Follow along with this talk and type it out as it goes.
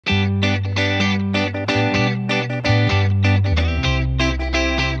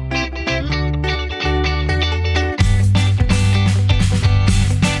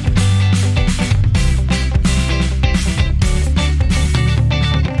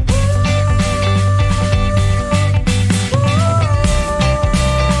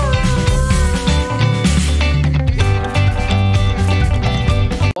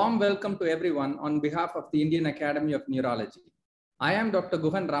on behalf of the Indian Academy of Neurology. I am Dr.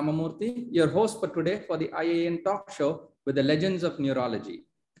 Guhan Ramamurthy, your host for today for the IAN talk show with the legends of neurology.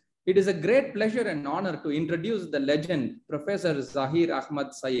 It is a great pleasure and honor to introduce the legend, Professor Zaheer Ahmed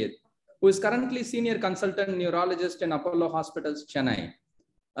Sayeed, who is currently Senior Consultant Neurologist in Apollo Hospitals, Chennai.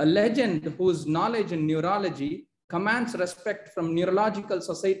 A legend whose knowledge in neurology commands respect from neurological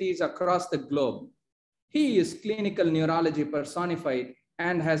societies across the globe. He is clinical neurology personified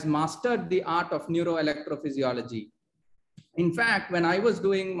and has mastered the art of neuroelectrophysiology. In fact, when I was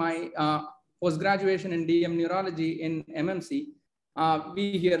doing my post-graduation in DM Neurology in MMC,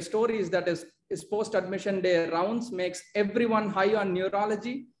 we hear stories that his post-admission day rounds makes everyone high on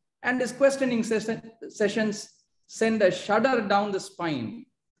neurology, and his questioning sessions send a shudder down the spine.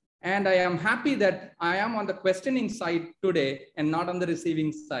 And I am happy that I am on the questioning side today and not on the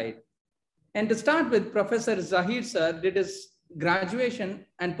receiving side. And to start with, Professor Zaheer sir did his graduation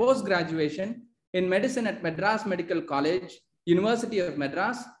and post-graduation in medicine at Madras Medical College, University of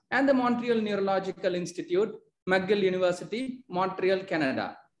Madras, and the Montreal Neurological Institute, McGill University, Montreal,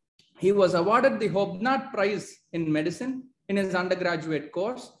 Canada. He was awarded the Hobnath Prize in Medicine in his undergraduate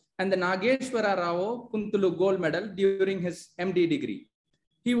course and the Nageshwara Rao Kuntulu Gold Medal during his MD degree.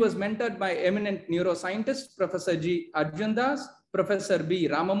 He was mentored by eminent neuroscientists, Professor G. Arjundas, Professor B.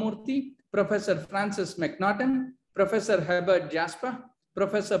 Ramamurthy, Professor Francis McNaughton, Professor Herbert Jasper,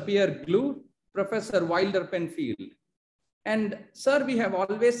 Professor Pierre Glue, Professor Wilder Penfield. And sir, we have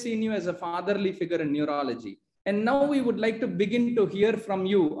always seen you as a fatherly figure in neurology. And now we would like to begin to hear from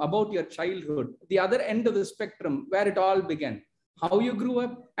you about your childhood, the other end of the spectrum, where it all began, how you grew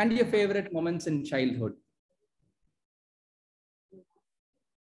up, and your favorite moments in childhood.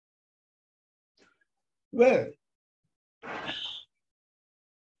 Well,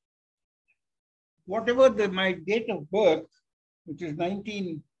 whatever my date of birth, which is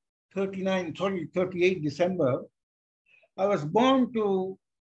 38 December, I was born to,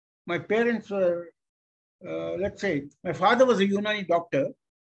 my parents were, let's say, my father was a Unani doctor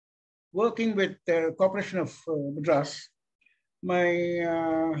working with the Corporation of Madras.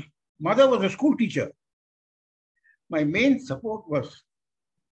 My mother was a school teacher. My main support was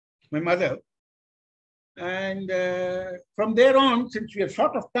my mother. And from there on, since we are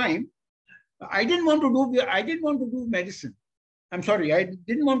short of time, I didn't want to do medicine. I'm sorry, I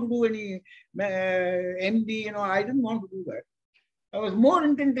didn't want to do any MD, I didn't want to do that. I was more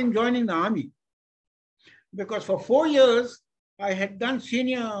intent in joining the army because for 4 years, I had done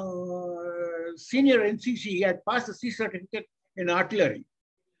senior NCC. I had passed the C certificate in artillery.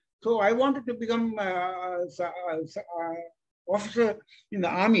 So I wanted to become officer in the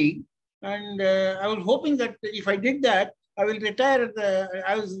army. And I was hoping that if I did that, I will retire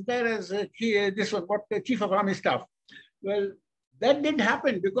as Chief of Army Staff. Well, that didn't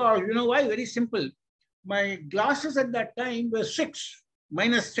happen because, you know why? Very simple. My glasses at that time were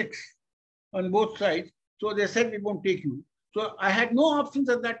 -6 on both sides. So they said, we won't take you. So I had no options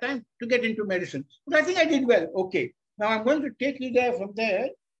at that time to get into medicine. But I think I did well. Okay. Now I'm going to take you there from there.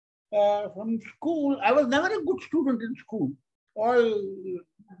 From school, I was never a good student in school. All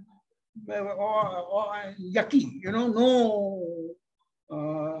yucky,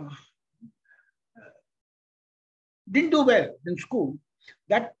 didn't do well in school.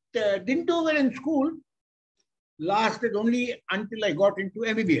 That didn't do well in school lasted only until I got into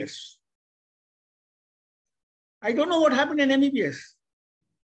MBBS. I don't know what happened in MBBS.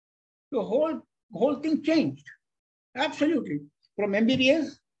 The whole thing changed. Absolutely. From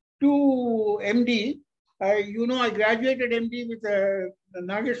MBBS to MD, I graduated MD with the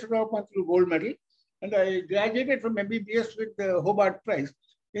Nageshwara Rao Gold Medal, and I graduated from MBBS with the Hobart Prize.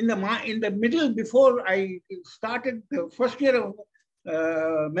 In the middle, before I started the first year of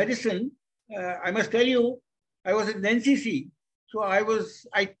medicine, I must tell you, I was in the NCC. So I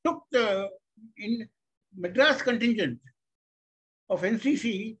took the Madras contingent of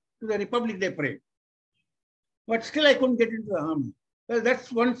NCC to the Republic Day parade. But still I couldn't get into the army. Well,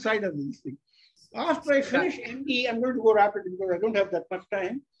 that's one side of this thing. After I finished MD, I'm going to go rapidly because I don't have that much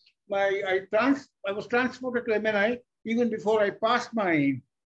time. I was transported to MNI even before I passed my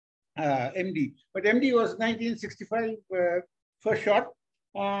MD. But MD was 1965 first shot.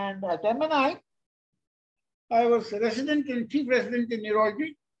 And at MNI, I was chief resident in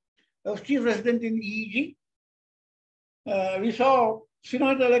neurology. I was chief resident in EEG. We saw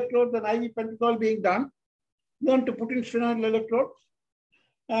sphenoid electrodes and IV pentothal being done. Learned to put in sphenoid electrodes.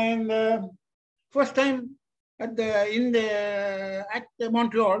 And first time at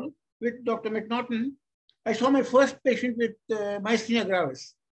Montreal with Dr. McNaughton, I saw my first patient with myasthenia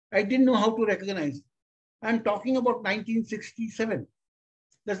gravis. I didn't know how to recognize it. I'm talking about 1967.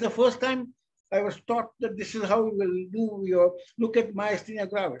 That's the first time I was taught that this is how you will do your look at myasthenia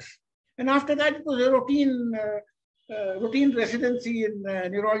gravis. And after that, it was a routine residency in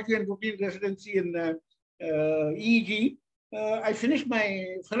neurology and routine residency in EEG. I finished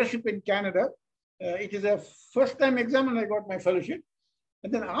my fellowship in Canada. It is a first-time exam, and I got my fellowship.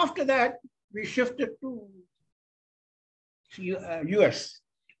 And then after that, we shifted to US,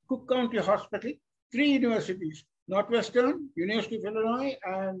 Cook County Hospital, 3 universities, Northwestern, University of Illinois,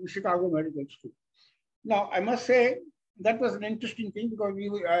 and Chicago Medical School. Now, I must say that was an interesting thing because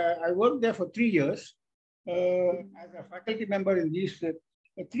I worked there for 3 years as a faculty member in these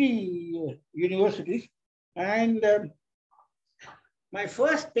 3 universities. And my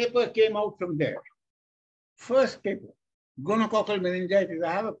first paper came out from there. First paper, gonococcal meningitis.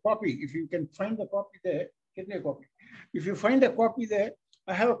 I have a copy. If you can find the copy there, get me a copy. If you find a copy there,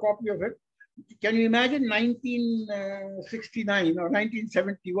 I have a copy of it. Can you imagine 1969 or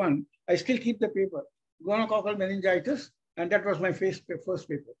 1971? I still keep the paper, gonococcal meningitis, and that was my first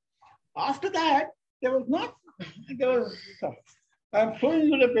paper. After that, I'm showing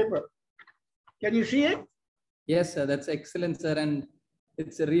you the paper. Can you see it? Yes, sir, that's excellent, sir. And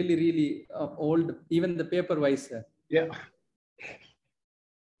it's a really, really old, even the paper wise, sir. Yeah.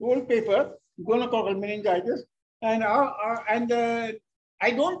 Old paper, gonococcal meningitis. And I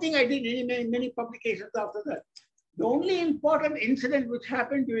don't think I did many publications after that. The only important incident which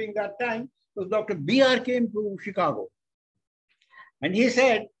happened during that time was Dr. B.R. came to Chicago. And he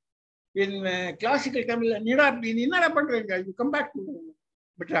said, in classical Tamil, you come back to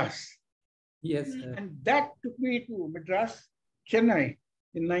Madras. Yes, sir. And that took me to Madras, Chennai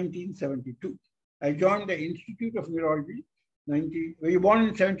in 1972. I joined the Institute of Neurology. Were you born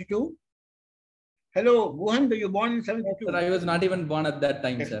in 72? Hello, Guhan, were you born in 72? Yes, sir, I was not even born at that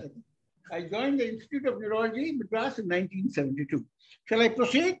time, sir. I joined the Institute of Neurology, Madras in 1972. Shall I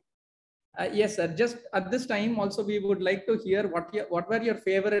proceed? Yes, sir. Just at this time, also we would like to hear what were your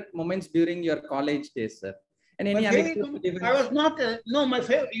favorite moments during your college days, sir? And any anecdotes? I was not. No, my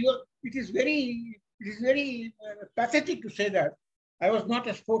favorite. It is very pathetic to say that. I was not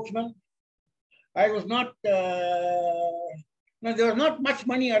a sportsman. I was not. No, there was not much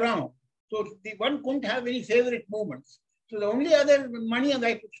money around, so one couldn't have any favorite moments. So the only other money that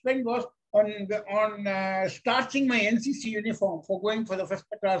I could spend was on starching my NCC uniform for going for the first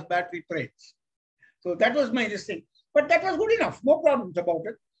class battery parades. So that was my thing. But that was good enough. No problems about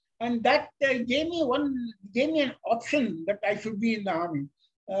it. And that gave me an option that I should be in the army.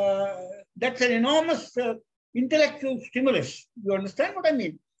 That's an enormous intellectual stimulus. You understand what I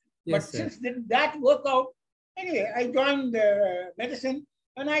mean? Yes, but sir. Since that worked out, anyway, I joined medicine,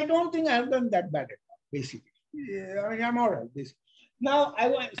 and I don't think I have done that bad at all, basically. I mean, I'm all right, basically. Now,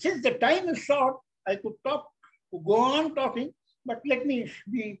 since the time is short, I could go on talking, but let me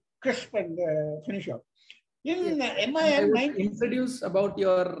be crisp and finish up. I would introduce about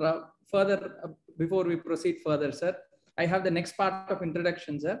your further, before we proceed further, sir. I have the next part of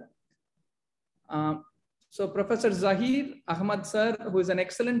introduction, sir. So Professor Zaheer Ahmed, sir, who is an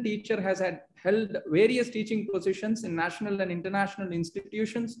excellent teacher, has held various teaching positions in national and international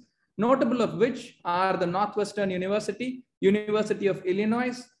institutions, notable of which are the Northwestern University, University of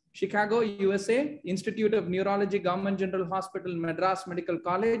Illinois, Chicago, USA, Institute of Neurology, Government General Hospital, Madras Medical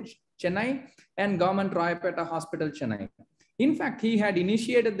College, Chennai, and Government Rayapeta Hospital, Chennai. In fact, he had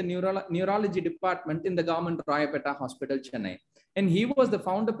initiated the neurology department in the Government Rayapeta Hospital, Chennai. And he was the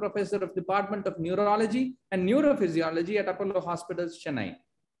founder professor of Department of Neurology and Neurophysiology at Apollo Hospitals, Chennai,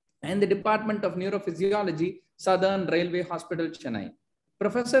 and the Department of Neurophysiology, Southern Railway Hospital, Chennai.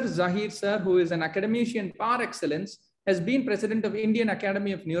 Professor Zaheer, sir, who is an academician par excellence, has been president of Indian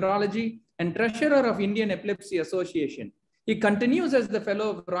Academy of Neurology and treasurer of Indian Epilepsy Association. He continues as the fellow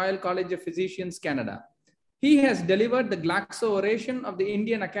of Royal College of Physicians, Canada. He has delivered the Glaxo Oration of the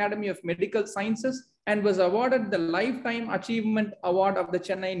Indian Academy of Medical Sciences and was awarded the Lifetime Achievement Award of the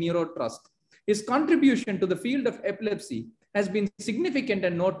Chennai Neuro Trust. His contribution to the field of epilepsy has been significant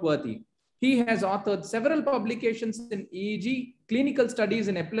and noteworthy. He has authored several publications in EEG, clinical studies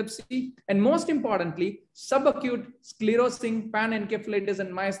in epilepsy, and most importantly, subacute sclerosing panencephalitis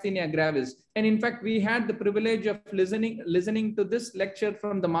and myasthenia gravis. And in fact, we had the privilege of listening to this lecture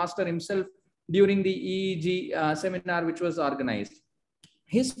from the master himself during the EEG seminar, which was organized.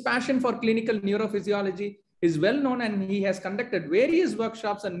 His passion for clinical neurophysiology is well known, and he has conducted various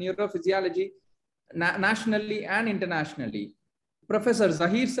workshops on neurophysiology nationally and internationally. Professor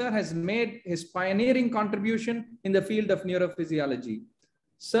Zaheer, sir, has made his pioneering contribution in the field of neurophysiology.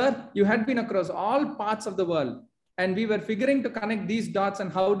 Sir, you had been across all parts of the world, and we were figuring to connect these dots,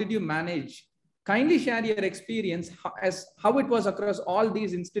 and how did you manage? Kindly share your experience as how it was across all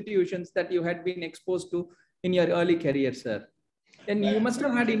these institutions that you had been exposed to in your early career, sir. And you must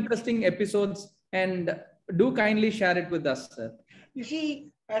have had interesting episodes, and do kindly share it with us, sir. You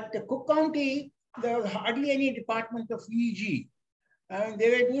see, at the Cook County, there was hardly any department of EEG. And they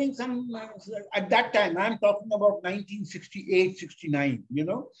were doing some, at that time, I'm talking about 1968, 69, you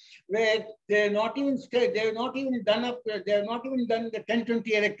know, where they're not even done the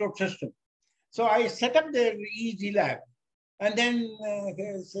 1020 electrode system. So I set up the EEG lab, and then,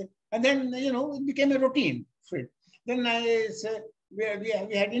 you know, it became a routine. Then we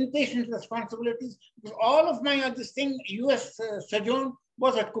had inpatient responsibilities. All of my US sojourn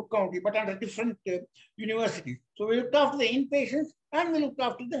was at Cook County, but under different universities. So we looked after the inpatients and we looked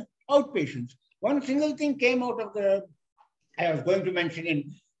after the outpatients. One single thing came out of I was going to mention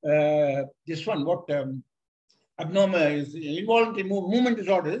in this one, what abnormal is involuntary movement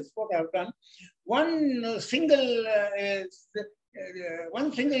disorders, what I've done. One single,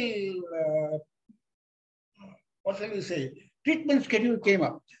 what shall we say, treatment schedule came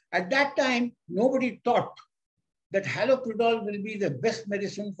up. At that time, nobody thought that haloperidol will be the best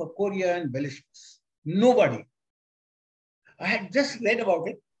medicine for chorea and embellishments. Nobody. I had just read about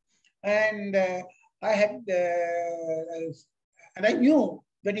it, and I knew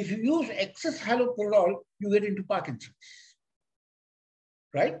that if you use excess haloperidol, you get into Parkinson's,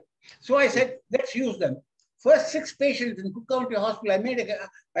 right? So I said, let's use them. First 6 patients in Cook County Hospital, I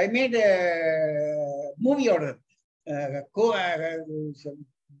made a movie order, chorea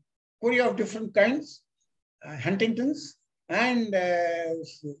of different kinds, Huntington's and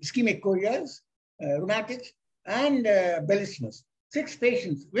ischemic choreas, rheumatics, and embellishments. 6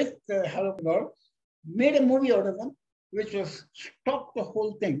 patients with haloperidol, made a movie out of them, which was stopped the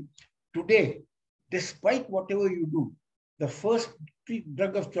whole thing. Today, despite whatever you do, the first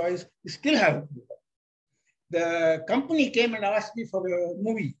drug of choice is still haloperidol. The company came and asked me for a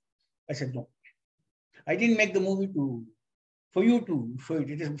movie. I said, no. I didn't make the movie for you to show it.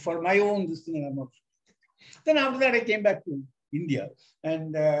 It is for my own this thing, and I'm not. Then after that, I came back to India.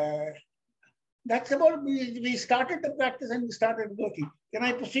 And that's about, we started the practice and we started working. Can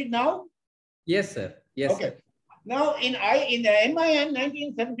I proceed now? Yes, sir. Yes, okay. Sir. Now, in the MIN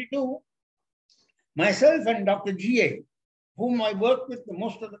 1972, myself and Dr. G.A., whom I worked with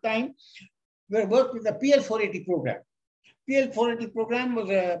most of the time, we worked with the PL480 program. PL480 program was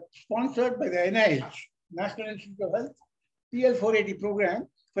sponsored by the NIH, National Institute of Health, PL480 program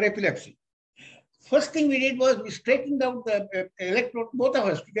for epilepsy. First thing we did was we straightened out the electrode, both of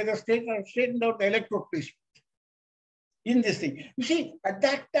us together straightened out the electrode placement in this thing. You see, at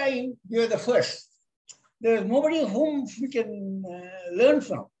that time, we were the first. There was nobody whom we can learn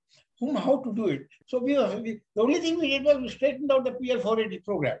from, how to do it. So the only thing we did was we straightened out the PL480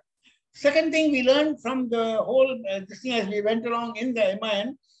 program. Second thing we learned from the whole this thing as we went along in the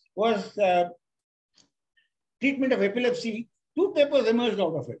MIN was treatment of epilepsy. 2 papers emerged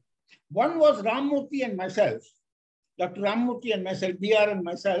out of it. One was Ramamurthy and myself, Dr. Ramamurthy and myself, BR and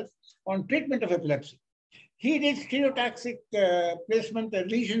myself, on treatment of epilepsy. He did stereotaxic placement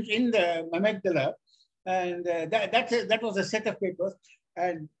lesions in the amygdala, and that was a set of papers.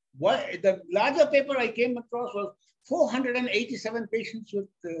 And the larger paper I came across was 487 patients with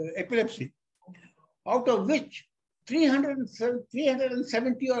epilepsy, out of which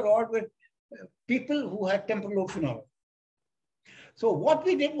 370 or odd were people who had temporal lobe phenomena. So what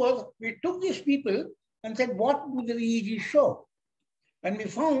we did was we took these people and said, what do the EEG show? And we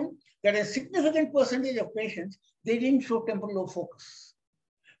found that a significant percentage of patients, they didn't show temporal lobe focus.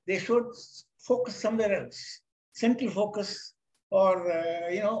 They showed focus somewhere else, central focus, or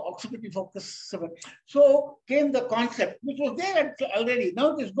occipital focus. So came the concept, which was there already.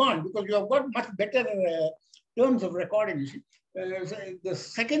 Now it is gone because you have got much better terms of recording. You see. The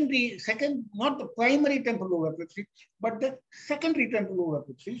not the primary temporal lobe epilepsy, but the secondary temporal lobe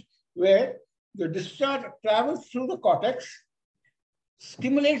epilepsy, where the discharge travels through the cortex,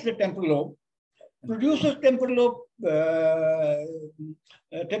 stimulates the temporal lobe, produces temporal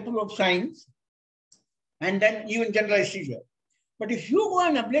lobe signs, and then even generalized seizure. But if you go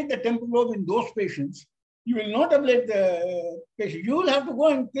and ablate the temporal lobe in those patients, you will not ablate the patient. You will have to go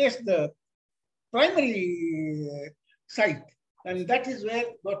and place the primary site. And that is where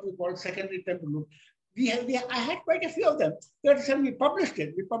what we call secondary temporal lobe. I had quite a few of them. We published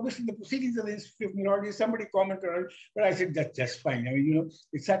it. We published in the Proceedings of the Institute of Neurology. Somebody commented on it, but I said, that's just fine. I mean,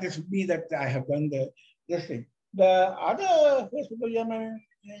 it satisfies me that I have done this thing. The other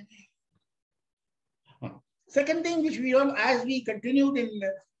second thing which we learned as we continued in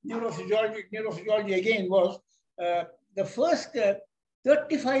neurophysiology again was the first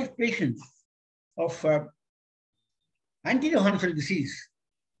 35 patients of anterior hornsel disease,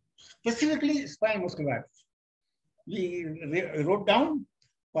 specifically spinal muscular atrophy. We wrote down,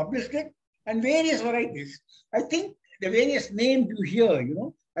 published it, and various varieties. I think the various names you hear,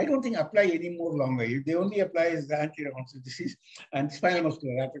 I don't think apply anymore longer. They only apply as the anterior hornsel disease and spinal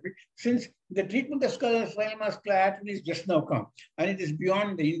muscular atrophy, since the treatment of spinal muscular atrophy is just now come, and it is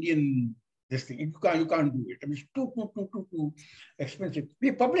beyond the Indian this thing. You can't do it. I mean, it's too expensive.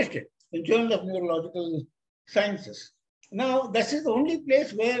 We published it in Journal of Neurological Sciences. Now, this is the only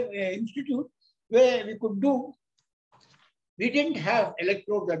place where institute where we could do. We didn't have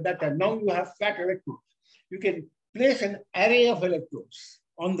electrodes at that time. Now you have flat electrodes. You can place an array of electrodes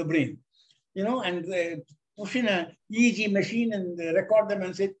on the brain, and push in an EEG machine and record them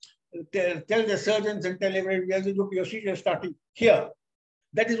and say, tell the surgeons and tell everybody else, look, your seizure is starting here.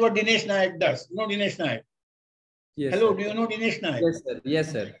 That is what Dinesh Nayak does. You know Dinesh Nayak? Yes. Hello, Sir. do you know Dinesh Nayak? Yes, sir.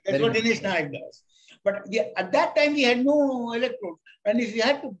 Yes, sir. That's what Dinesh Nayak does. But at that time, we had no electrodes. And if we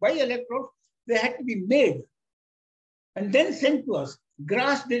had to buy electrodes, they had to be made and then sent to us.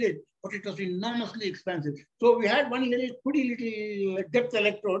 Grass did it, but it was enormously expensive. So we had one pretty little depth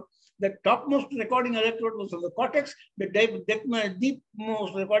electrode. The topmost recording electrode was on the cortex. The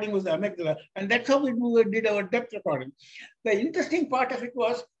deepmost recording was the amygdala. And that's how we did our depth recording. The interesting part of it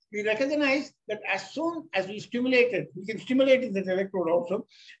was we recognized that as soon as we stimulated, we can stimulate in this electrode also,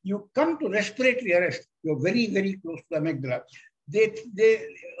 you come to respiratory arrest. You're very, very close to the amygdala.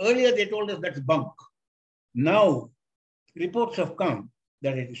 Earlier they told us that's bunk. Now, reports have come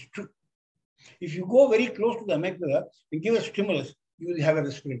that it is true. If you go very close to the amygdala and give a stimulus, you will have a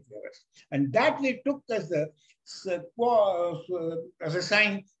respiratory arrest. And that we took as a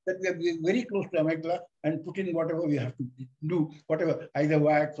sign that we are very close to amygdala and put in whatever we have to do, whatever, either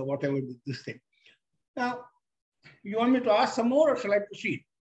wax or whatever this thing. Now, you want me to ask some more or shall I proceed?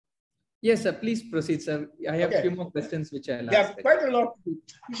 Yes, sir. Please proceed, sir. I have a few more questions which I'll ask. Yeah, quite a lot to do.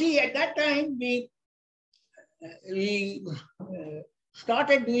 You see, at that time, we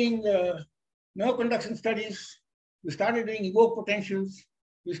started doing nerve conduction studies. We started doing evoked potentials.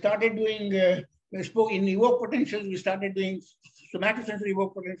 We started doing, in evoked potentials, we started doing somatosensory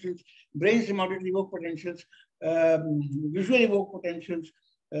evoked potentials, brain stimulated evoked potentials, visual evoked potentials,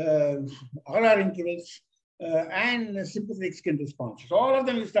 RR intervals, and sympathetic skin responses. All of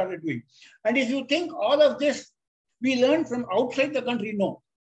them we started doing. And if you think all of this, we learned from outside the country, no.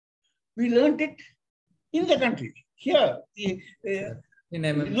 We learned it in the country, here. In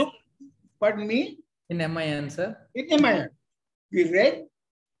MIN. Look, pardon me? In MIN, sir. In MIN. We read,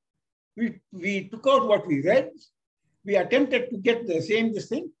 we took out what we read, we attempted to get the same this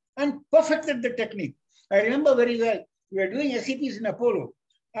thing, and perfected the technique. I remember very well, we were doing SCPs in Apollo.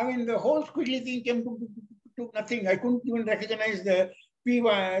 I mean, the whole squiggly thing came to nothing. I couldn't even recognize the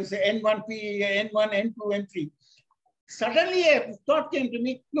P1, the N1, N1, N2, N3. Suddenly a thought came to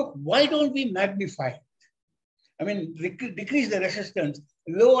me, look, why don't we magnify it? I mean, decrease the resistance.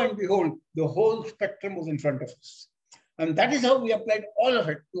 Lo and behold, the whole spectrum was in front of us. And that is how we applied all of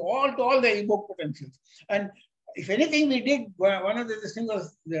it to all the evoked potentials. And if anything we did, one of the things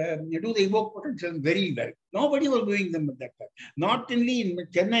was you do the evoked potentials very well. Nobody was doing them at that time. Not only in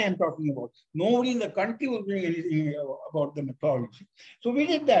Chennai I'm talking about. Nobody in the country was doing anything about them at all. So we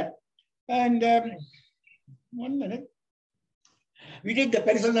did that. And 1 minute. We did the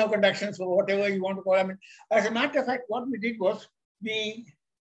peripheral nerve conductions or whatever you want to call it. I mean, as a matter of fact, what we did was we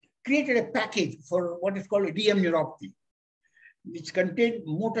created a package for what is called a DM neuropathy, which contained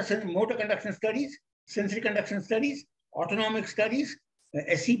motor conduction studies, sensory conduction studies, autonomic studies,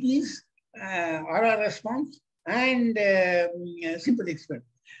 SCPs, RR response, and sympathetic experiment.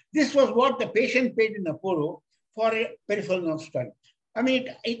 This was what the patient paid in Apollo for a peripheral nerve study. I mean,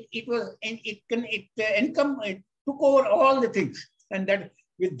 it took over all the things. And that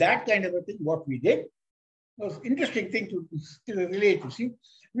with that kind of a thing, what we did was interesting thing to relate to. See,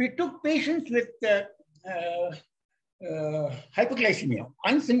 we took patients with hypoglycemia,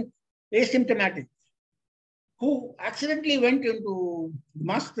 asymptomatic, who accidentally went into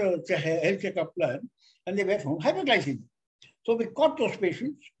master health checkup plan and they were found hypoglycemia. So we caught those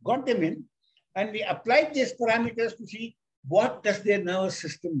patients, got them in, and we applied these parameters to see what does their nervous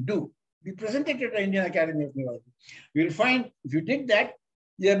system do. We presented it at the Indian Academy of Neurology. You will find, if you did that,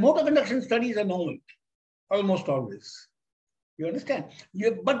 their motor conduction studies are normal, almost always. You understand?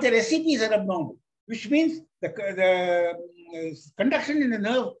 But their SCPs are abnormal, which means the conduction in the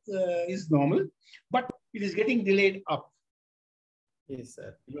nerve is normal, but it is getting delayed up. Yes,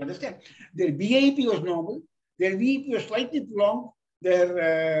 sir. You understand? Their BAP was normal, their VEP was slightly prolonged,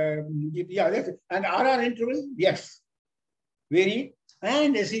 their, and RR interval, yes, varied.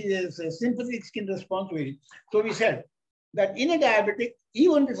 and sympathetic skin response varied. So we said that in a diabetic,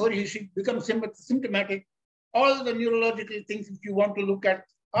 even before he should become symptomatic, all the neurological things which you want to look at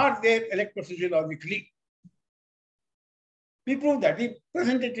are there electrophysiologically. We proved that. We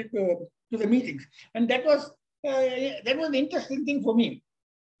presented it to the meetings, and that was the interesting thing for me.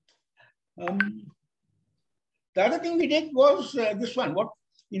 The other thing we did was this one. What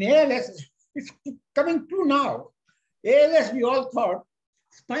in ALS, it's coming true now. ALS, we all thought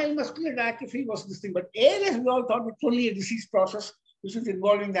spinal muscular atrophy was this thing, but ALS, we all thought it's only a disease process which is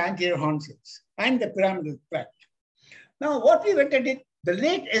involving the anterior horn cells and the pyramidal tract. Now, what we went and did, the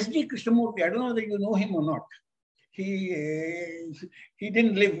late S.D. Krishnamurti, I don't know whether you know him or not. He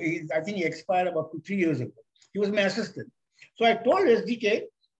didn't live. I think he expired about 2-3 years ago. He was my assistant. So I told SDK,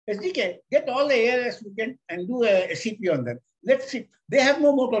 get all the ALS we can and do a SCP on them. Let's see. They have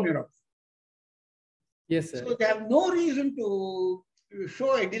no motor neuron. Yes, sir. So they have no reason to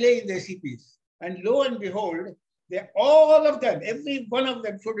show a delay in the SCPs. And lo and behold, all of them, every one of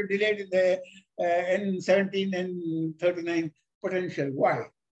them showed a delay in the N17 and 39 potential. Why?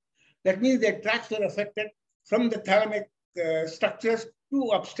 That means their tracts are affected from the thalamic structures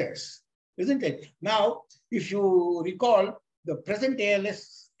to upstairs, isn't it? Now, if you recall, the present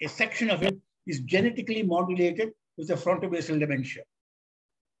ALS, a section of it is genetically modulated with the frontobasal dementia.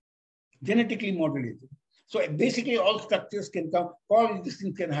 Genetically modulated. So basically all structures can come, all these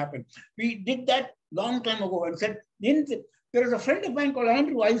things can happen. We did that long time ago and said, there is a friend of mine called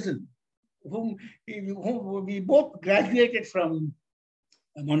Andrew Eisen, whom we both graduated from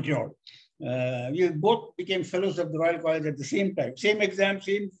Montreal. We both became fellows of the Royal College at the same time, same exam,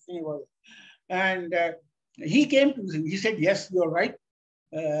 same thing. And he came to me, he said, yes, you're right.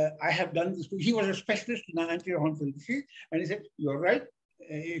 I have done this. He was a specialist in anterior horn cell disease. And he said, you're right.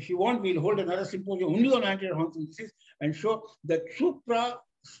 If you want, we'll hold another symposium only on anterior horn cell disease and show that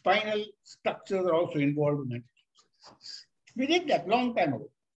supraspinal structures are also involved in anterior horn cell disease. We did that long time ago.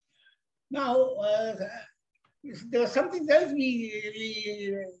 Now, there was something else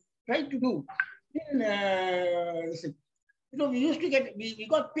we tried to do. We used to get, we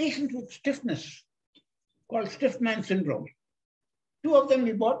got patients with stiffness called stiff man syndrome. 2 of them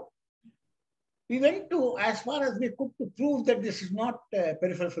we bought. We went to as far as we could to prove that this is not a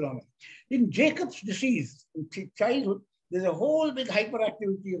peripheral phenomenon. In Jacob's disease, in childhood, there's a whole big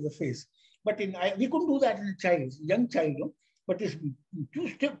hyperactivity of the face. But we couldn't do that in a child, young child. No? But this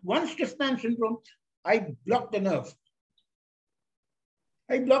one stiff man syndrome, I blocked the nerve.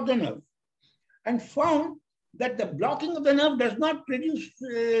 And found that the blocking of the nerve does not produce,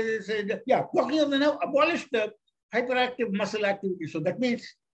 blocking of the nerve abolished the hyperactive muscle activity. So that means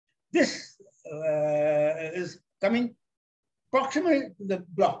this is coming proximal to the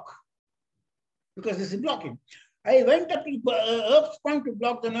block because this is blocking. I went up to Earth's point to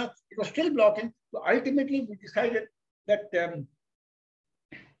block the nerve. It was still blocking. So ultimately, we decided that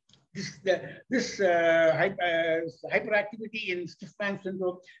this hyperactivity in stiff man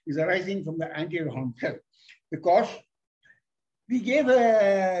syndrome is arising from the anterior horn cell because we gave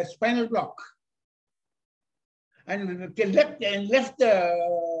a spinal block and didn't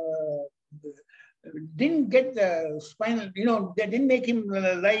get the spinal, they didn't make him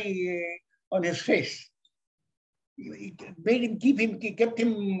lie on his face. It made him kept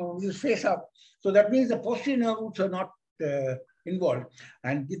him with his face up. So that means the posterior nerve roots are not involved.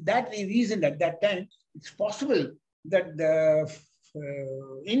 And with that, we reasoned at that time, it's possible that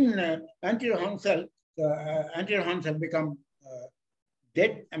in anterior horn cell, the anterior horns have become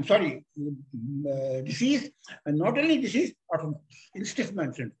diseased, and not only diseased, in stiff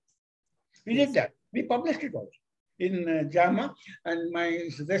man syndrome. We did that. We published it also in JAMA, and my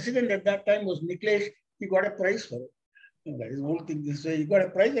resident at that time was Niklesh. He got a prize for it. That is the whole thing. He got a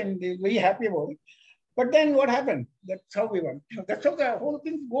prize and he's very happy about it. But then what happened? That's how we went. That's how the whole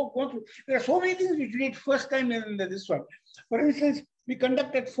thing go through. There are so many things which we did first time in this one. For instance, we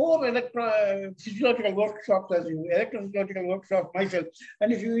conducted 4 electrophysiological workshops, electrophysiological workshops myself.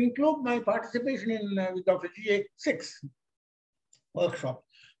 And if you include my participation in with Dr. G.A., 6 workshops.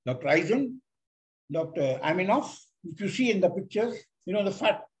 Dr. Eisen, Dr. Aminoff, which you see in the pictures, the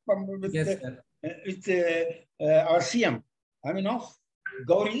fat with our CM, Aminoff,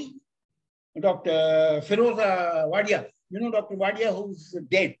 Gauri, Dr. Firoza Wadia. Dr. Wadia, who's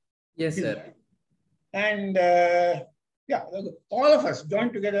dead. Yes, sir. And all of us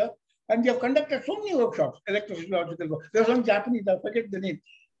joined together and we have conducted so many workshops, electrophysiological work. There's one Japanese, I forget the name.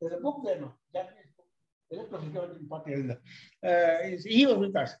 There's a book there now, Japanese book, electrophysiology party. He was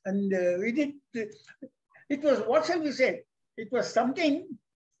with us. And we did, it was, what shall we say? It was something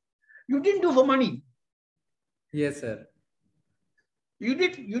you didn't do for money. Yes, sir. You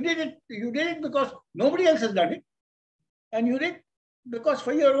did it because nobody else has done it. And you did because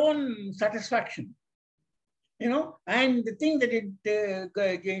for your own satisfaction. And the thing that it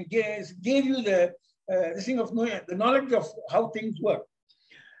gave you the thing of the knowledge of how things work.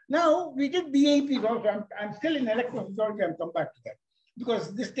 Now, we did BAPs also. I'm still in electrophysiology. I'll come back to that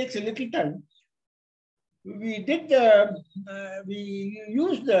because this takes a little time. We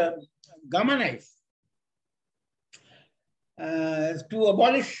used the gamma knife to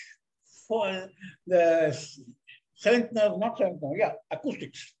abolish for the seventh nerve, not seventh nerve,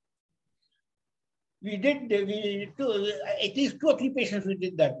 acoustics. At least 2 or 3 patients we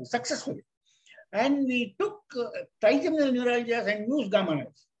did that successfully. And we took trigeminal neuralgias and used gamma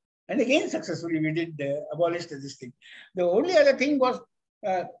knives. And again, successfully, we did abolish this thing. The only other thing was,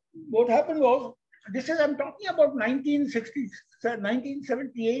 what happened was, I'm talking about 1960s,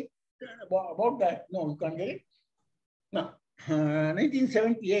 1978, about that. No, you can't get it. No,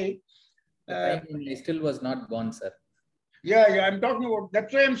 1978. I still was not born, sir. Yeah, I'm talking about,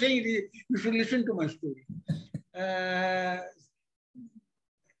 that's why I'm saying you should listen to my story. There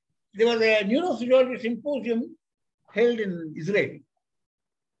was a neurophysiology symposium held in Israel.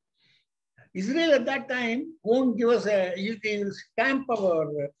 Israel at that time won't give us you can stamp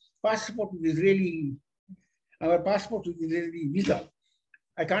our passport with Israeli visa.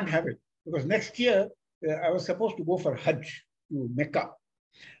 I can't have it because next year I was supposed to go for Hajj to Mecca.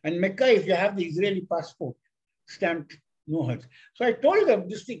 And Mecca, if you have the Israeli passport stamped, no Hajj. So I told them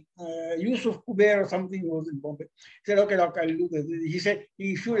this thing, Yusuf Kuber or something was in Bombay. He said, okay, doc, I'll do this. He said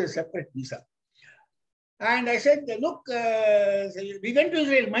he issued a separate visa. And I said, look, we went to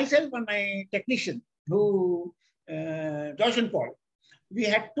Israel, myself and my technician, Josh and Paul. We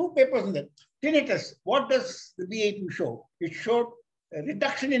had 2 papers in that. Tinnitus, what does the BAP show? It showed a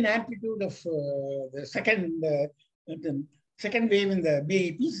reduction in amplitude of the second wave in the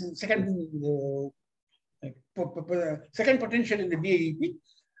BAP, second potential in the BAP,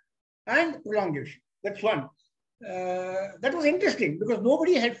 and prolongation. That's one. That was interesting because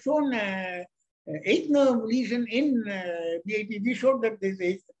nobody had shown 8th nerve lesion in BAP. We showed that there's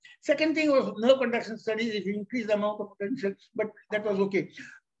a second thing was nerve conduction studies. If you increase the amount of potential, but that was okay.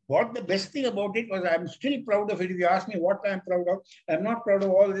 What the best thing about it was, I'm still proud of it. If you ask me what I'm proud of, I'm not proud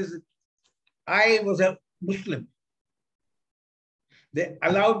of all this. I was a Muslim. They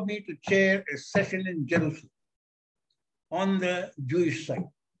allowed me to chair a session in Jerusalem on the Jewish side.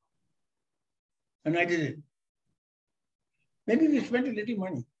 And I did it. Maybe we spent a little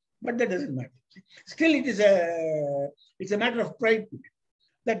money, but that doesn't matter. Still, it's a matter of pride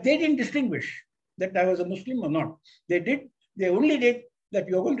that they didn't distinguish that I was a Muslim or not. They only did that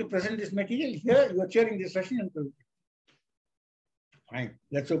you're going to present this material here, you're chairing this session and present it. Fine,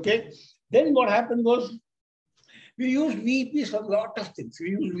 that's okay. Then what happened was, we used VEPs for a lot of things.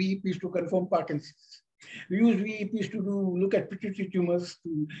 We used VEPs to confirm Parkinson's. We used VEPs to look at pituitary tumors,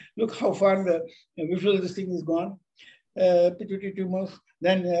 to look how far the visual this thing is gone. Pituitary tumors.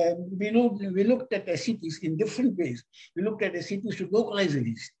 Then we looked at SCTs in different ways. We looked at SCTs to localize the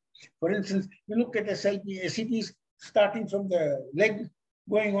lesion. For instance, we looked at SCTs starting from the leg,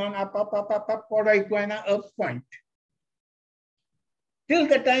 going on up, or equina, up point. Till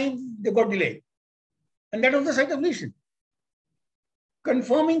the time they got delayed. And that was the site of lesion.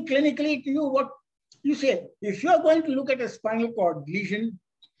 Confirming clinically to you what you say. If you are going to look at a spinal cord lesion,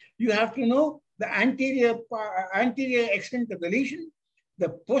 you have to know the anterior extent of the lesion, the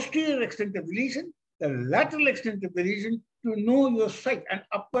posterior extent of the lesion, the lateral extent of the lesion, to know your site and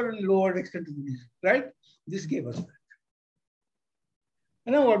upper and lower extent of the lesion, right? This gave us that.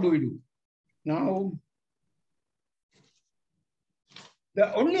 And now what do we do? Now,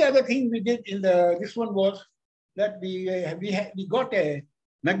 the only other thing we did in this one was that we got a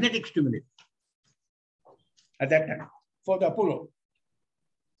magnetic stimulator at that time for the Apollo.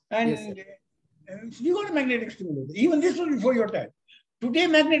 And yes, you got a magnetic stimulator. Even this was before your time. Today,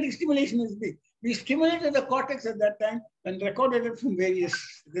 magnetic stimulation is big. We stimulated the cortex at that time and recorded it from various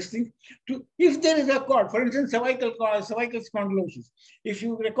things. If there is a cord, for instance, cervical spondylosis, if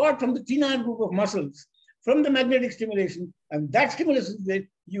you record from the thenar group of muscles, from the magnetic stimulation, and that stimulus is there,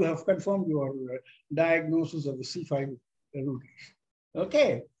 you have confirmed your diagnosis of the C5 root lesion.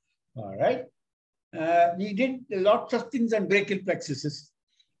 Okay, all right. We did lots of things on brachial plexuses,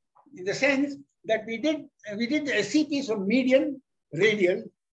 in the sense that we did CTs from median, radial,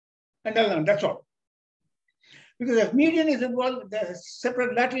 and ulnar, that's all. Because if median is involved, the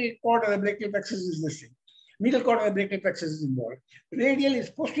separate lateral cord of the brachial plexus is the same. Medial cord of the brachial plexus is involved. Radial is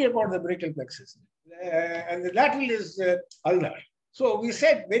posterior cord of the brachial plexus. And the lateral is ulnar. So we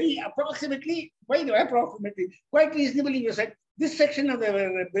said very approximately, quite reasonably, we said this section of the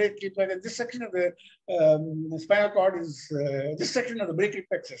brachial plexus, this section of the spinal cord is, this section of the brachial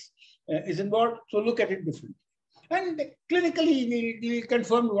plexus is involved. So look at it differently. And clinically, we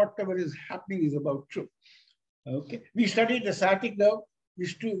confirm whatever is happening is about true. Okay. We studied the sciatic nerve. We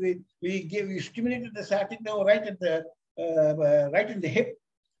stimulated the sciatic nerve right at the right in the hip,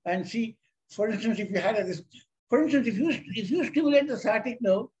 and see, for instance, if you had this, for instance, if you stimulate the sciatic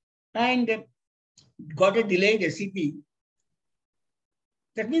nerve and got a delayed SCP,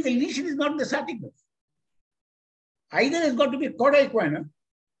 that means the lesion is not the sciatic nerve. Either it's got to be cauda equina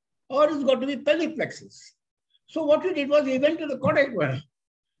or it's got to be pelvic plexus. So what we did was we went to the cauda equina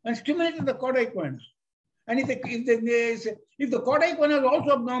and stimulated the cauda equina. And if the cauda equina is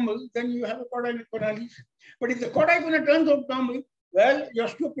also abnormal, then you have a cauda equina lesion. But if the cauda equina turns out normal, well, you're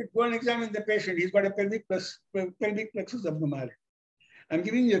stupid. Go and examine the patient. He's got a pelvic plexus abnormality. I'm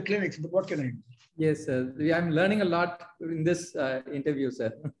giving you clinics, but what can I do? Yes, sir. I'm learning a lot in this interview,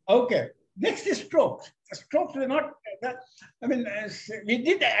 sir. Okay. Next is strokes. Strokes were not that. I mean, I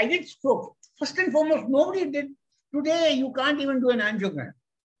did stroke. First and foremost, nobody did. Today, you can't even do an angiogram.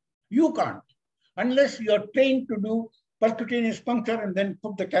 You can't, unless you're trained to do percutaneous puncture and then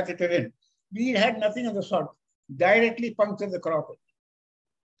put the catheter in. We had nothing of the sort. Directly puncture the carotid.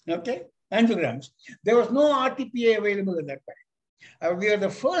 Okay? Angiograms. There was no RTPA available at that time. We are the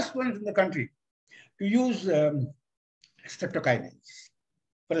first ones in the country to use streptokinase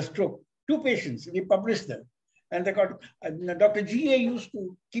for a stroke. 2 patients, we published them. And they got, Dr. G.A. used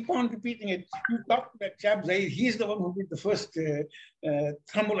to keep on repeating it. You talk to that chap, Zaheer, he's the one who did the first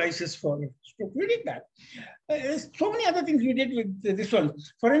thrombolysis for stroke. We did that. There's so many other things we did with this one.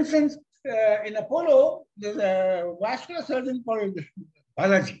 For instance, in Apollo, there's a vascular surgeon called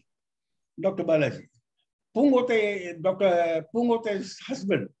Balaji, Dr. Balaji. Dr. Pungote's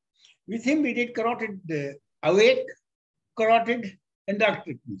husband. With him, we did carotid awake, carotid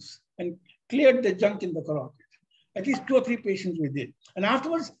endarterectomies, and cleared the junk in the carotid. At least 2 or 3 patients we did. And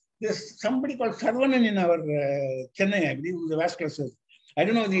afterwards, there's somebody called Sarvanan in our Chennai, I believe, who's a vascular surgeon. I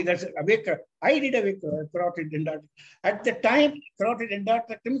don't know if that's awake. I did awake carotid endarterectomy. At the time, carotid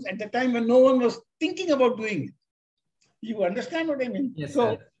endarterectomies, at the time when no one was thinking about doing it. You understand what I mean? Yes,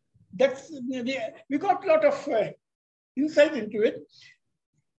 so sir. That's, we got a lot of insight into it.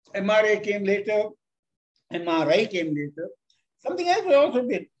 MRA came later, MRI came later. Something else we also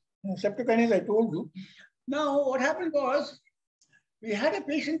did. Streptokinase, I told you. Now, what happened was, we had a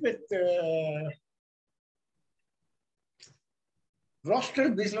patient with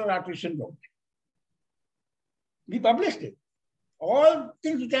rostral basilar artery syndrome. We published it. All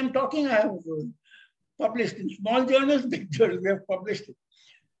things which I'm talking, I have published in small journals, big journals, we have published it.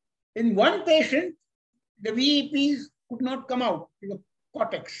 In one patient, the VEPs could not come out to the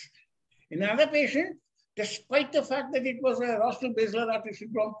cortex. In another patient, despite the fact that it was a rostral basilar artery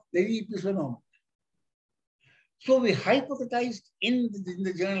syndrome, the VEPs were normal. So we hypothesized in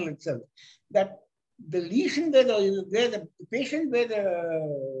the journal itself that the lesion where the patient where the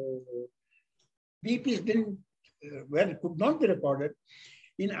VEPs where it could not be recorded,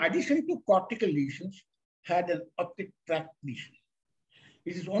 in addition to cortical lesions, had an optic tract lesion.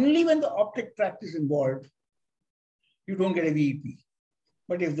 It is only when the optic tract is involved, you don't get a VEP.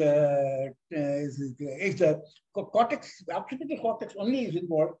 But if the cortex, the occipital cortex only is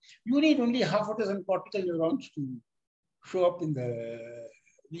involved, you need only half a dozen cortical neurons to show up in the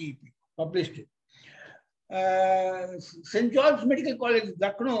VEP. Published it. St. George's Medical College,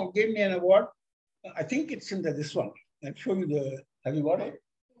 Lucknow, gave me an award. I think it's in this one. I'll show you the, have you got it?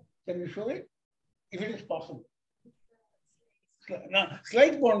 Can you show it? If it is possible. Now,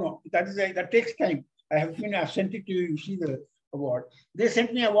 slide porno, that takes time. I've sent it to you, you see the award. They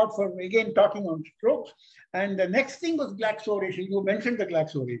sent me an award for, again, talking on strokes. And the next thing was Glaxo-oration. You mentioned the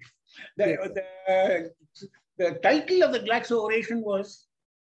Glaxo-oration. The title of the Glaxo-oration was,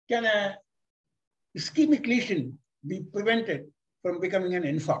 can a ischemic lesion be prevented from becoming an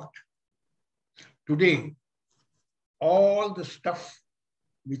infarct? Today, all the stuff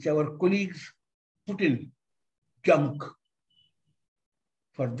which our colleagues put in, junk,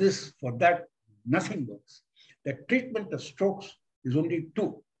 for this, for that, nothing works. The treatment of strokes is only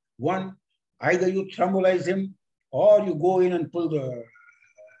 2. One, either you thrombolyze him or you go in and pull the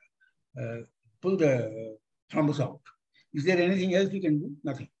thrombus out. Is there anything else you can do?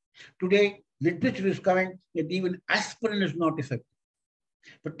 Nothing. Today, literature is coming that even aspirin is not effective.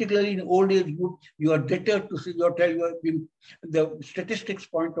 Particularly in old age group, you are deterred to see the statistics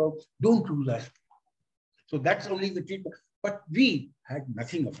point out, don't use aspirin. So that's only the treatment. But we had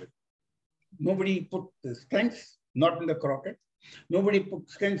nothing of it. Nobody put the stents, not in the carotid. Nobody put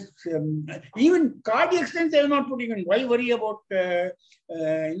stents. Even cardiac stents, they are not putting in. Why worry about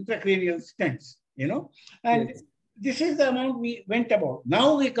intracranial stents, you know? And Yes. this is the amount we went about.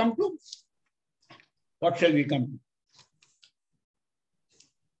 Now we come to, what shall we come to?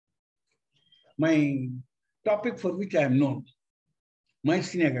 My topic for which I am known,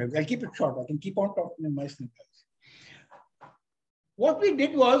 myasthenia gravis. I'll keep it short. I can keep on talking in myasthenia gravis. What we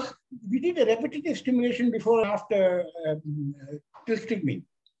did was, we did a repetitive stimulation before and after tilstigmine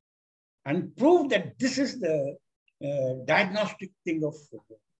and proved that this is the diagnostic thing of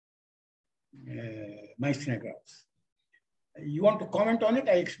myasthenia gravis. You want to comment on it?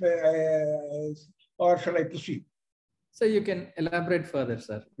 Or shall I proceed? So you can elaborate further,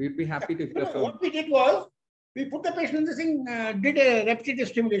 sir. We'd be happy to hear from. What we did was, we put the patient in this thing, did a repetitive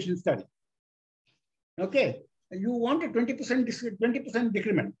stimulation study. Okay. You want a 20%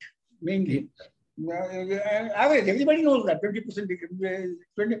 decrement, mainly. Average, everybody knows that, 20%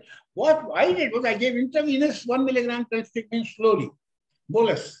 decrement. What I did was, I gave intravenous 1 milligram tilstigmine slowly,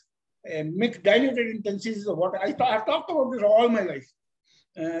 bolus, mixed diluted in 10 cc's of water. I've talked about this all my life.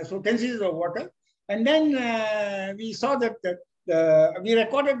 So 10 cc's of water. And then we saw that we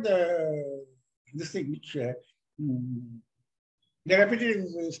recorded this thing, which the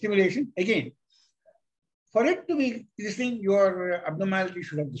repetitive stimulation again. For it to be this thing, your abnormality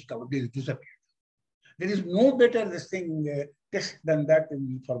should have disappeared. There is no better test than that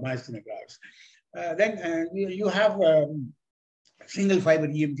for myasthenia gravis. Then you have single fiber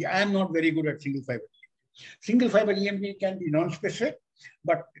EMG. I am not very good at single fiber. Single fiber EMG can be non-specific,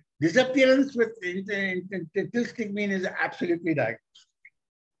 but disappearance with tilstigmine is absolutely diagnosed.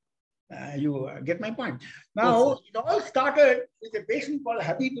 You get my point. Now, it all started with a patient called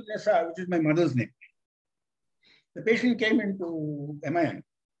Habib-Nessa, which is my mother's name. The patient came into MIN.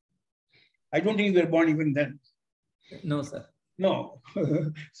 I don't think you were born even then. No, sir. No.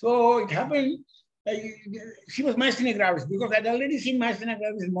 So it happened, she was myasthenia gravis because I'd already seen myasthenia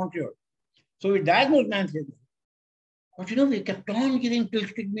gravis in Montreal. So we diagnosed myasthenia gravis. But you know, we kept on giving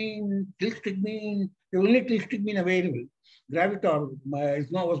tilstigmine, the only tilstigmine available. Gravitor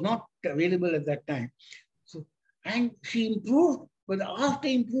was not available at that time. So, and she improved, but after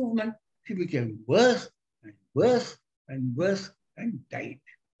improvement, she became worse and worse and worse and died.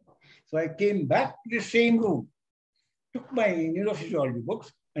 So I came back to the same room, took my neurophysiology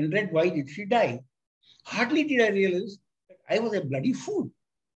books and read why did she die. Hardly did I realize that I was a bloody fool.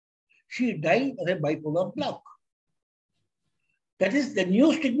 She died of a bipolar block. That is, the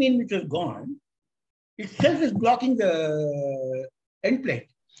neostigmine which was gone, itself is blocking the end plate.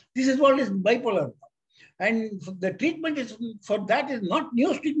 This is what is bipolar block. And the treatment for that is not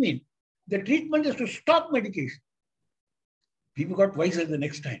neostigmine. The treatment is to stop medication. People got wiser the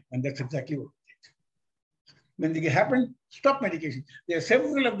next time, and that's exactly what it did. When it happened, stop medication. There are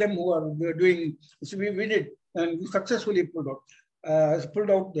several of them who are doing, so we did, and we successfully pulled out.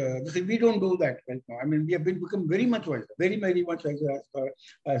 We don't do that right now. I mean, we have become very much wiser, very, very much wiser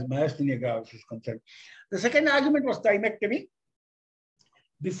as myasthenia gravis is concerned. The second argument was thymectomy.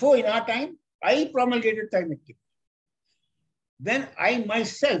 Before, in our time, I promulgated thymectomy. Then I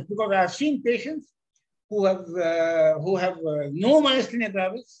myself, because I have seen patients who have no myasthenia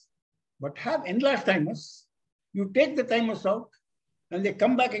gravis, but have enlarged thymus. You take the thymus out, and they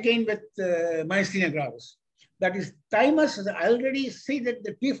come back again with myasthenia gravis. That is, thymus has already seeded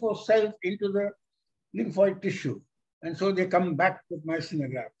the T4 cells into the lymphoid tissue. And so they come back with myasthenia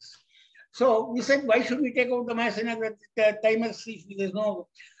gravis. So we said, why should we take out the myasthenia gravis, thymus if there's no...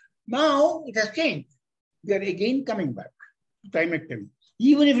 Now it has changed. We are again coming back to thymectomy,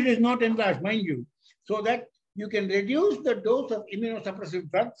 even if it is not enlarged, mind you, so that you can reduce the dose of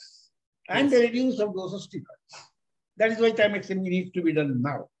immunosuppressive drugs and the reduce of dose of steroids. That is why thymectomy needs to be done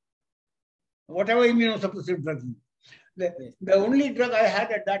now. Whatever immunosuppressive drugs. The only drug I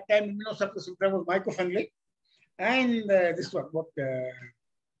had at that time, immunosuppressive drug, was mycophenolate, and this one,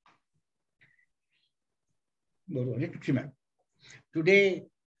 rituximab. Today,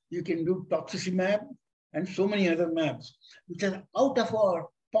 you can do toxicimab and so many other mAbs, which are out of our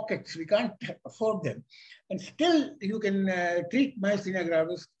pockets. We can't afford them. And still, you can treat myasthenia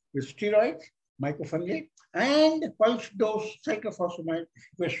gravis with steroids, mycophenolate, and pulse dose cyclophosphamide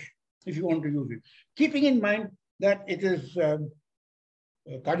if you want to use it, keeping in mind that it is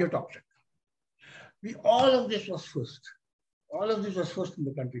cardiotoxic. All of this was first. All of this was first in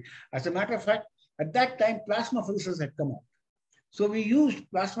the country. As a matter of fact, at that time, plasmapheresis had come out. So we used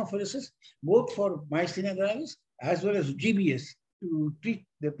plasmapheresis both for myasthenia gravis as well as GBS to treat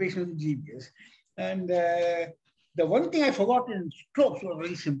the patient with GBS. And the one thing I forgot in strokes was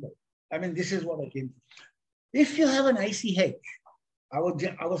very simple. I mean, this is what I came to. If you have an ICH,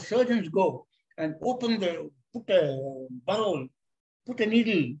 our surgeons go and put a burrow, put a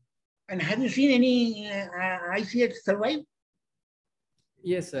needle. And have you seen any ICH survive?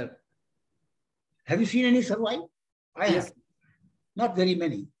 Yes, sir. Have you seen any survive? I Yes. have. Not very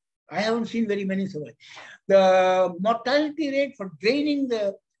many. I haven't seen very many survive. The mortality rate for draining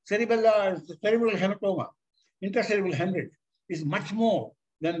the cerebral hematoma, intracerebral hemorrhage, is much more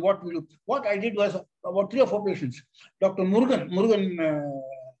than what we do. What I did was about 3 or 4 patients. Dr. Murugan,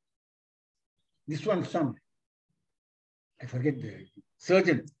 this one's son, I forget the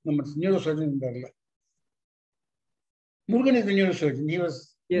surgeon, neurosurgeon in Kerala. Murugan is the neurosurgeon. He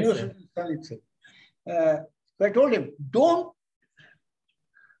was neurosurgeon's son itself. So I told him, don't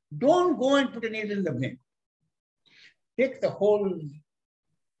go and put a needle in the brain. Take the whole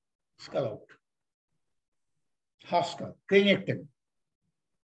skull out. Half skull, craniectomy.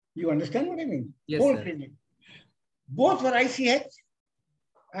 You understand what I mean? Yes, whole sir. craniectomy. Both for ICH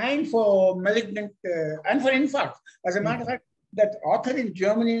and for malignant and for infarct. As a matter of fact, that author in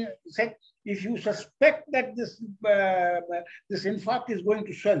Germany said, if you suspect that this infarct is going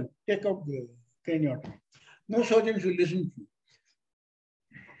to swell, take out the craniotomy. No surgeons will listen to you.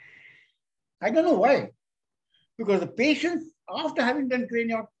 I don't know why. Because the patients, after having done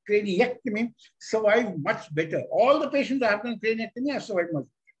craniectomy, survive much better. All the patients that have done craniectomy have survived much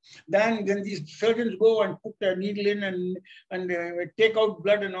better than when these surgeons go and put a needle in and take out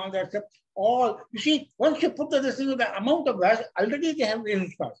blood and all that stuff. You see, once you put this thing, the amount of gas, already they have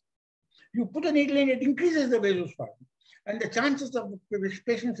vasospasm. You put a needle in, it increases the vasospasm. And the chances of which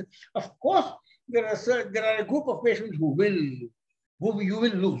patients, of course, there are a group of patients who you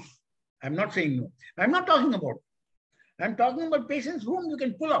will lose. I'm not saying no. I'm not talking about it. I'm talking about patients whom you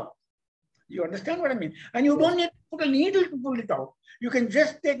can pull out. You understand what I mean? And you don't need to put a needle to pull it out. You can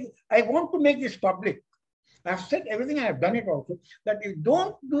just take, I want to make this public. I've said everything, I have done it also, that you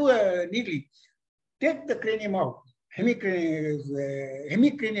don't do a needle, take the cranium out,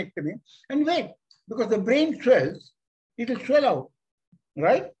 hemicraniectomy, and wait, because the brain swells, it will swell out,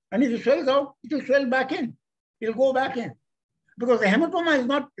 right? And if it swells out, it will swell back in. It will go back in. Because the hematoma is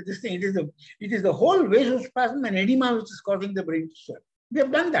not this thing, it is the whole vasospasm and edema which is causing the brain to swell. We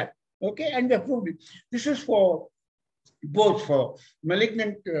have done that, okay, and we have proved it. This is for both for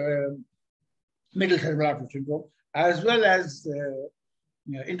malignant middle cerebral artery syndrome as well as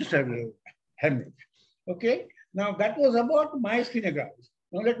intracerebral hemorrhage. Okay, now that was about myasthenia gravis.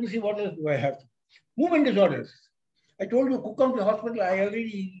 Now let me see what else do I have. Movement disorders. I told you, Cook County Hospital, I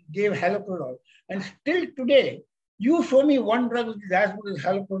already gave haloperidol, and still today, you show me one drug which is as good as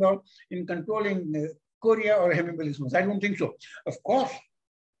haloperidol in controlling chorea or hemiparesis. I don't think so. Of course,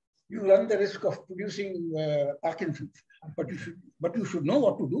 you run the risk of producing Parkinson's, but you should know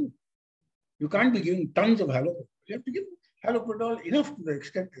what to do. You can't be giving tons of haloperidol. You have to give haloperidol enough to the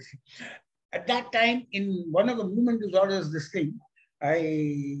extent. At that time, in one of the movement disorders, this thing,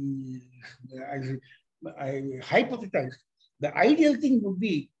 I hypothesized the ideal thing would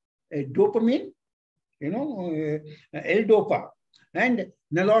be a dopamine, L-dopa and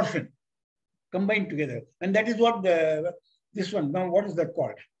nalorphin combined together. And that is what this one, now what is that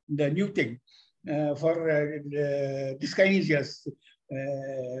called? The new thing for dyskinesias.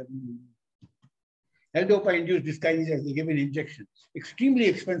 L-dopa induced dyskinesias, they give an injection, extremely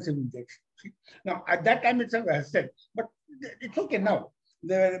expensive injection. See? Now, at that time itself, I said, but it's okay now.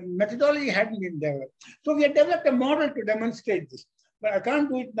 The methodology hadn't been developed. So we had developed a model to demonstrate this. But I can't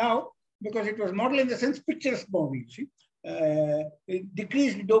do it now because it was model in the sense pictures model. See? It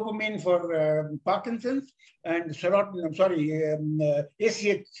decreased dopamine for Parkinson's and serotonin,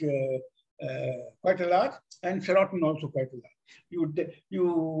 ACH quite a lot, and serotonin also quite a lot.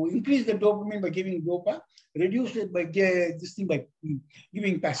 You increase the dopamine by giving dopa, reduce it by by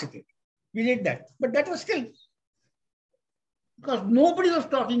giving Pacific. We did that, but that was still because nobody was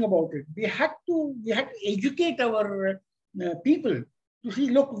talking about it. We had to educate our people to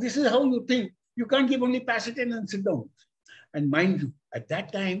see, look, this is how you think. You can't give only Pacitin and sit down. And mind you, at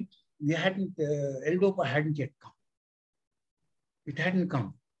that time, we hadn't, L-dopa hadn't yet come. It hadn't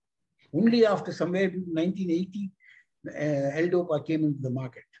come. Only after somewhere in 1980, L-dopa came into the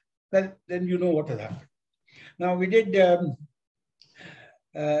market. Well, then you know what has happened. Now we did,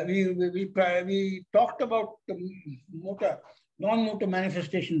 we talked about the non-motor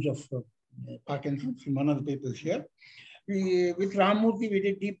manifestations of Parkinson's in one of the papers here. With Ramamurthy, we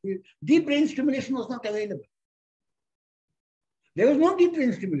did deep brain stimulation was not available. There was no deep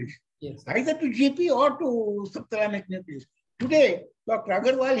brain stimulation, yes, either to GP or to subthalamic nucleus. Today, Dr.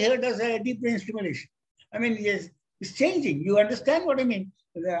 Agarwal here does a deep brain stimulation. I mean, yes, it's changing. You understand what I mean?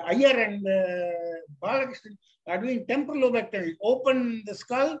 the Iyer and Balakrishnan are doing temporal lobectomy, open the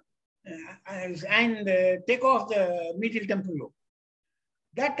skull and take off the medial temporal lobe.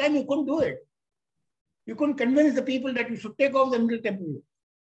 That time you couldn't do it. You couldn't convince the people that you should take off the middle temporal lobe.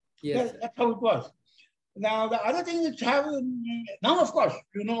 Yes. That's how it was. Now, the other thing which have, now of course,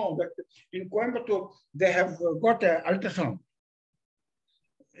 you know that in Coimbatore, they have got an ultrasound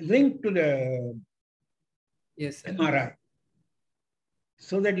linked to the MRI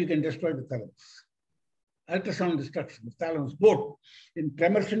so that you can destroy the thalamus. Ultrasound destruction of thalamus, both in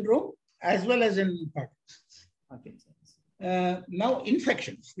tremor syndrome as well as in Parkinson's. Now,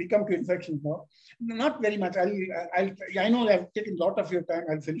 infections. We come to infections now. Not very much. I know I've taken a lot of your time.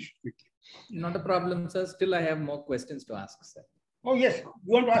 I'll finish it quickly. Not a problem, sir. Still, I have more questions to ask, sir. Oh, yes. You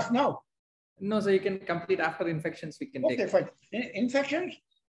want to ask now? No, so you can complete after infections. We can take. Okay, fine. Infections.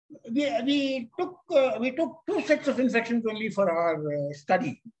 We took 2 sets of infections only for our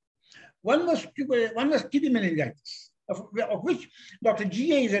study. One was TB meningitis, of which Dr.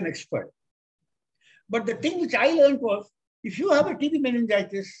 G.A. is an expert. But the thing which I learned was, if you have a TB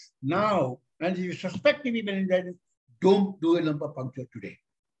meningitis now, and you suspect TB meningitis, don't do a lumbar puncture today.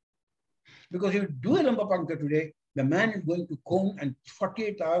 Because if you do a lumbar puncture today, the man is going to coma, and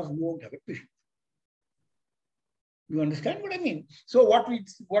 48 hours you won't have a patient. You understand what I mean? So what we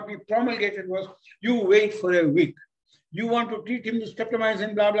promulgated was, you wait for a week. You want to treat him with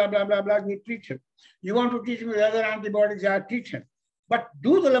streptomycin, blah, blah, blah, blah, blah, you treat him. You want to treat him with other antibiotics, treat him. But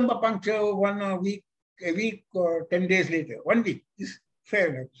do the lumbar puncture a week or 10 days later. 1 week is fair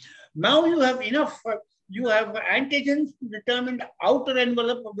enough. Now you have enough, you have antigens to determine the outer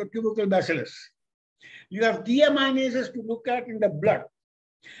envelope of the tubercle bacillus. You have deaminases to look at in the blood.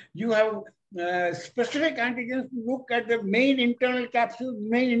 You have specific antigens to look at the main internal capsule,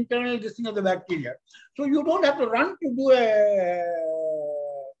 main internal listing of the bacteria. So you don't have to run to do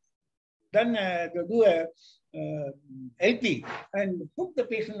LP and put the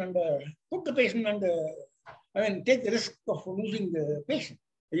patient under, take the risk of losing the patient.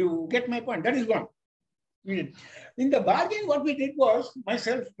 You get my point. That is one. In the bargain, what we did was,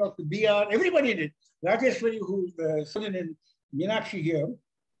 myself, Dr. BR, everybody did. Rajeshwari, who's the surgeon in Meenakshi here,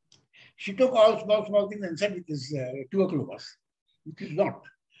 she took all small things and said it is tuberculosis. It is not.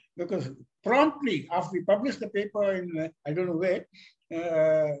 Because promptly, after we published the paper in, I don't know where,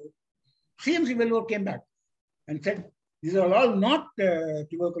 CMC Vellore came back and said, these are all not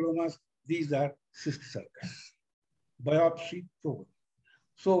tuberculomas, these are cystic sulcus. Biopsy proven.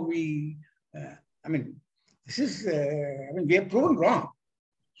 So we, this is, we have proven wrong.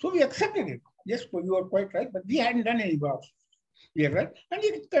 So we accepted it. Yes, you are quite right, but we hadn't done any biopsy. Yeah, right? And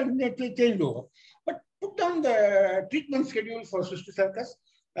it changed over. But put down the treatment schedule for cystic sulcus.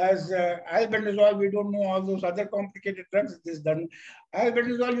 As albendazole, we don't know all those other complicated drugs. It is done.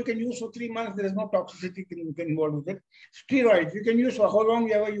 Albendazole you can use for 3 months. There is no toxicity involved with it. Steroids you can use for how long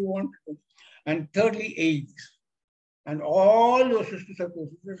ever you want. And thirdly, AIDS. And all those cystic sulcus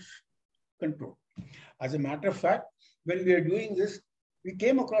is controlled. As a matter of fact, when we are doing this, we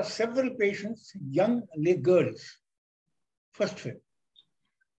came across several patients, young girls, first fit.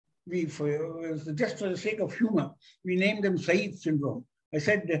 Just for the sake of humor, we named them Sayeed syndrome. I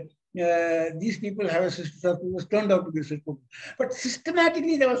said, these people have a cystic sarcosis, turned out to be cystic. But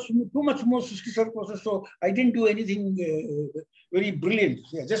systematically, there was too much more cystic sarcosis, so I didn't do anything very brilliant.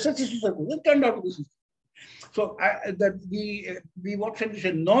 Yeah, just a cystic sarcosis, it turned out to be cystic. So we what should we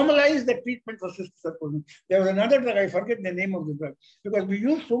say, normalize the treatment for cystic sarcosis. There was another drug, I forget the name of the drug, because we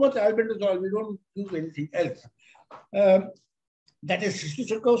use so much albendazole, we don't use anything else. That is cystic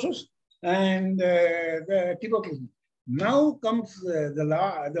sarcosis and the tuberculosis. Now comes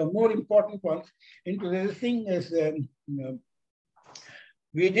the more important ones into this thing is,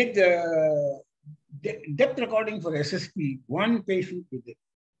 we did the depth recording for SSP, one patient we did,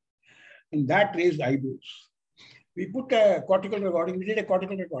 and that raised eyebrows. We put a cortical recording, we did a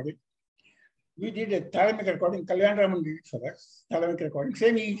cortical recording. We did a thalamic recording, Kalyan Raman did it for us, thalamic recording,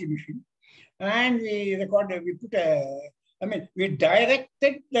 same EEG machine. And we recorded, we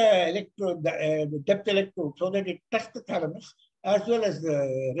directed the depth electrode so that it touched the thalamus as well as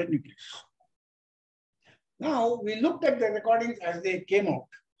the red nucleus. Now, we looked at the recordings as they came out.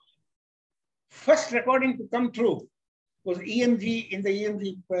 First recording to come through was EMG in the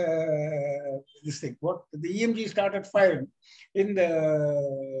EMG, this thing. What the EMG started firing in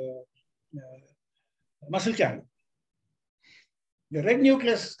the muscle channel. The red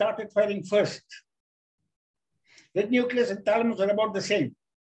nucleus started firing first. Red nucleus and thalamus are about the same.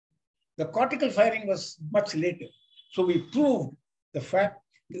 The cortical firing was much later. So we proved the fact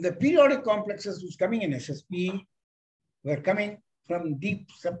that the periodic complexes which coming in SSP were coming from deep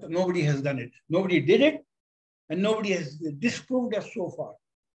septum. Nobody has done it. Nobody did it, and nobody has disproved us so far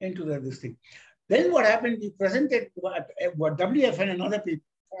into this thing. Then what happened, we presented what WFN and other people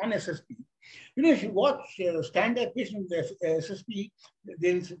on SSP. You know, if you watch standard patient with SSP,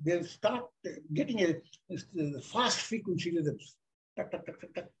 they'll start getting a fast frequency rhythms. Tuck, tuck, tuck,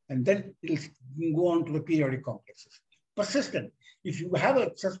 tuck, tuck, and then it'll go on to the periodic complexes. Persistent. If you have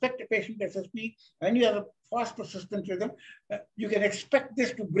a suspected patient SSP and you have a fast persistent rhythm, you can expect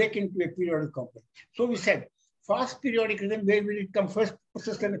this to break into a periodic complex. So we said, fast periodic rhythm, where will it come first?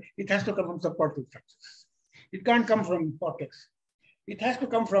 Persistent, it has to come from subcortical structures. It can't come from cortex. It has to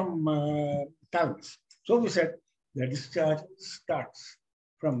come from thalamus. So we said, the discharge starts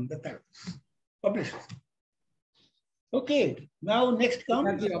from the thalamus. Published. Okay, now next comes.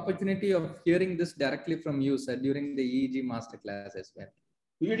 I had the opportunity of hearing this directly from you, sir, during the EEG masterclass as well.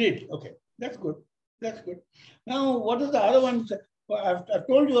 You did? Okay, that's good. That's good. Now, what is the other one? I've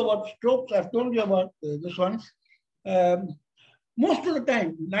told you about strokes. I've told you about this one. Most of the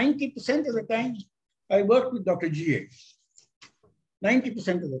time, 90% of the time, I work with Dr. GA.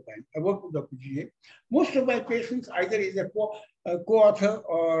 90% of the time, I work with Dr. GA. Most of my patients either is a co-author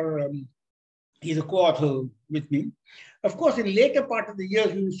or he's a co-author with me. Of course, in later part of the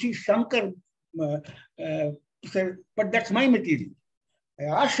years, you will see Shankar, but that's my material. I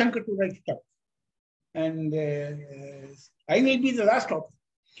asked Shankar to write stuff. And I will be the last author.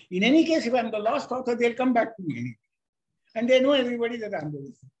 In any case, if I'm the last author, they'll come back to me anyway. And they know everybody that I'm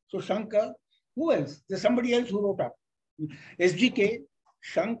doing. So Shankar, who else? There's somebody else who wrote up. SGK,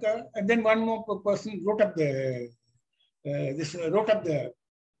 Shankar, and then one more person wrote up the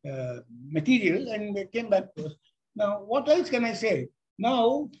material, and they came back to us. Now, what else can I say?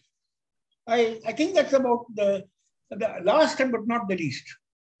 Now, I think that's about the last but not the least.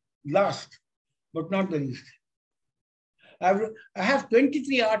 Last but not the least. I have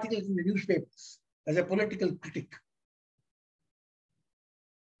 23 articles in the newspapers as a political critic.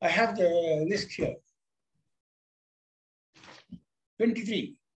 I have the list here.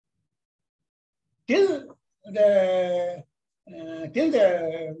 23. Till there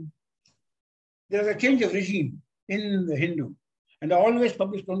was a change of regime in the Hindu, and I always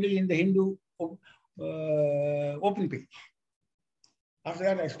published only in the Hindu open page. After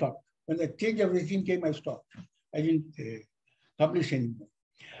that, I stopped. When the change of regime came, I stopped. I didn't publish anymore.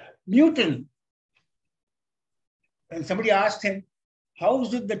 Newton, and somebody asked him, how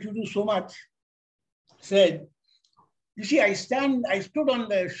is it that you do so much? Said, you see, I stood on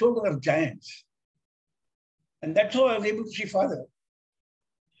the shoulder of giants. And that's how I was able to see Father.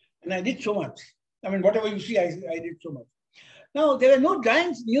 And I did so much. I mean, whatever you see, I did so much. Now, there were no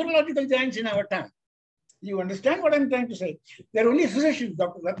giants, neurological giants in our time. You understand what I'm trying to say? There are only physicians,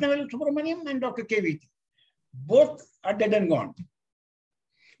 Dr. Ratnavellu Subramaniam and Dr. KVT. Both are dead and gone.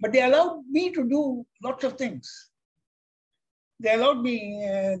 But they allowed me to do lots of things. They allowed me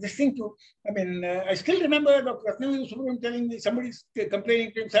this thing to, I still remember Dr. Ratnavellu Subramaniam telling me, somebody's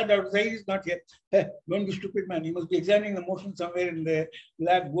complaining to him, sir, Dr. Zaheer is not here. Hey, don't be stupid, man. He must be examining the motion somewhere in the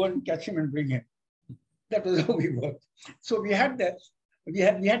lab. Go and catch him and bring him. That was how we worked. So we had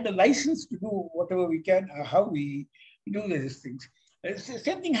the license to do whatever we can, how we do these things. The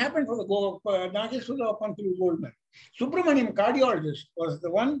same thing happened for the Nageswara Panthulu gold medal. Subramaniam, cardiologist, was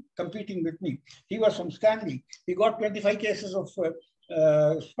the one competing with me. He was from Stanley. He got 25 cases of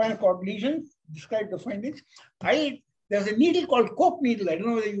spinal cord lesions, described the findings. There's a needle called Coke needle. I don't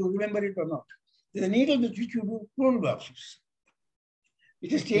know whether you remember it or not. There's a needle with which you do pleural biopsies. It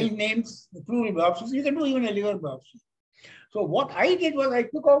just changed names, the pleural biopsies. You can do even a liver biopsy. So what I did was I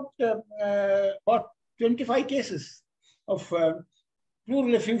took out about 25 cases of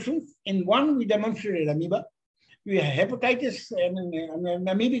pleural effusions. In one, we demonstrated amoeba. We had hepatitis,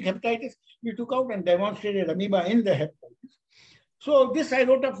 amoebic hepatitis. We took out and demonstrated amoeba in the hepatitis. So this I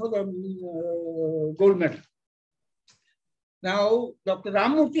wrote up for the gold medal. Now, Dr.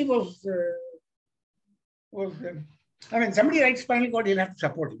 Ramamurthy somebody writes spinal cord, he'll have to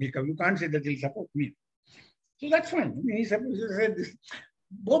support him. You can't say that he'll support me. So that's fine. He said this.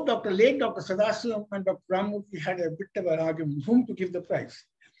 Both Dr. Sadasivam and Dr. Ramamurthy had a bit of an argument, whom to give the prize.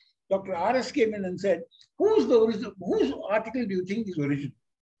 Dr. RS came in and said, whose article do you think is original?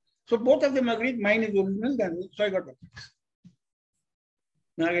 So both of them agreed, mine is original, so I got the prize.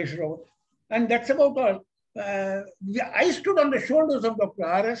 Nageswara. And that's about all. I stood on the shoulders of Dr.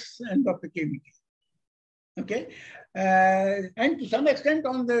 RS and Dr. KVT. Okay. And to some extent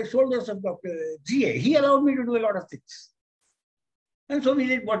on the shoulders of Dr. GA. He allowed me to do a lot of things. And so we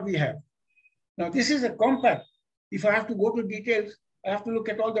did what we have. Now, this is a compact. If I have to go to details, I have to look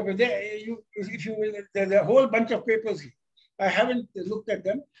at all the, there's a whole bunch of papers here. I haven't looked at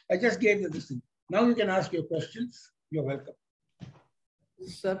them. I just gave this thing. Now you can ask your questions. You're welcome.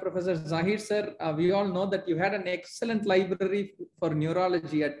 Sir, Professor Zaheer, sir, we all know that you had an excellent library for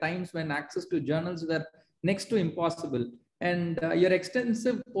neurology at times when access to journals were next to impossible. And your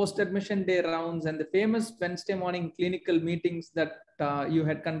extensive post-admission day rounds and the famous Wednesday morning clinical meetings that you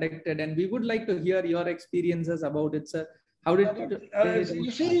had conducted. And we would like to hear your experiences about it, sir. How did you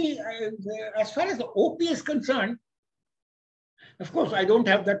see, as far as the OP is concerned, of course, I don't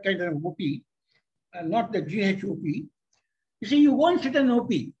have that kind of OP, not the GHOP. You see, you won't sit an OP.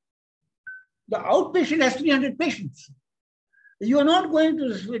 The outpatient has 300 patients. You are not going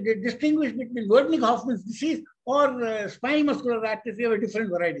to distinguish between Wernicke-Hoffman's disease or spinal muscular atrophy of a different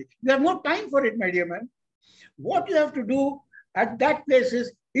variety. You have no time for it, my dear man. What you have to do at that place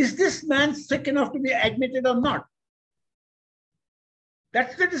is this man sick enough to be admitted or not?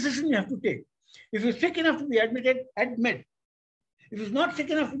 That's the decision you have to take. If he's sick enough to be admitted, admit. If he's not sick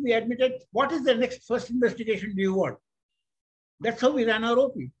enough to be admitted, what is the next first investigation do you want? That's how we ran our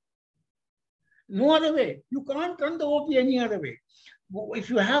OP. No other way. You can't run the OP any other way. If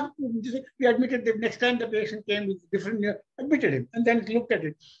you have to be admitted, the next time the patient came with different, admitted him and then looked at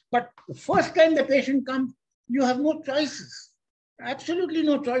it. But the first time the patient comes, you have no choices. Absolutely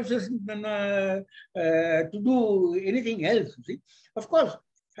no choices to do anything else. See? Of course,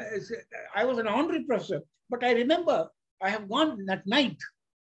 I was an honorary professor, but I remember I have gone at night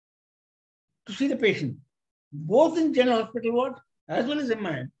to see the patient, both in general hospital ward as well as in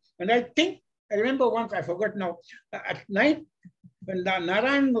mine. And I remember once, I forgot now, at night, when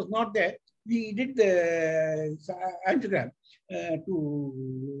Narayan was not there, we did the angiogram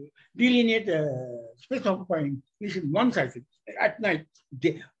to delineate the space occupying lesion one side at night.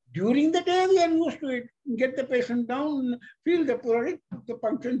 During the day, we are used to it. Get the patient down, feel the product, the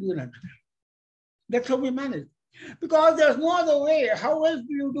puncture, do an angiogram. That's how we manage. Because there's no other way. How else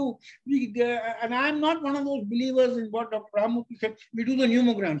do you do? And I'm not one of those believers in what Dr. Ramurthy said. We do the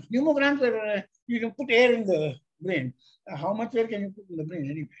pneumograms. Pneumograms are, you can put air in the brain. How much air can you put in the brain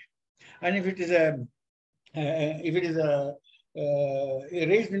anyway? And if it is a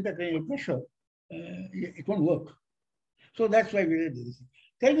raised intracranial pressure, it won't work. So that's why we did this.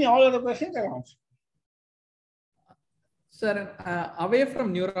 Tell me all other questions, I'll answer. Sir, away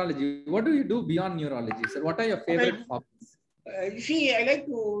from neurology, what do you do beyond neurology, sir? What are your favorite hobbies? You see, I like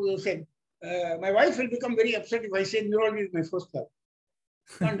to say, my wife will become very upset if I say neurology is my first love.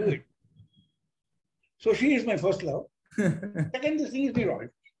 Can't do it. So she is my first love. Second, this thing is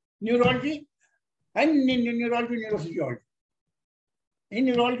neurology. Neurology and neurology, neurophysiology. In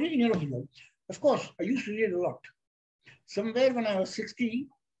neurology, neurophysiology. Of course, I used to read a lot. Somewhere when I was 60,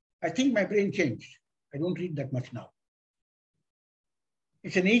 I think my brain changed. I don't read that much now.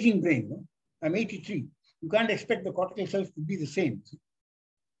 It's an aging brain. No? I'm 83. You can't expect the cortical cells to be the same.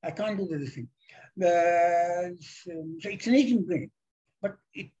 I can't do this thing. So it's an aging brain, but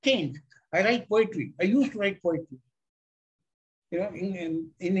it changed. I write poetry. I used to write poetry. You know,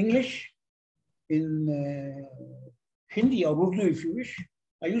 in English, in Hindi or Urdu, if you wish,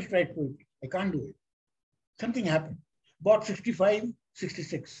 I used to write poetry. I can't do it. Something happened. About 65,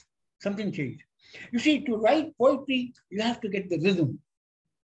 66. Something changed. You see, to write poetry, you have to get the rhythm.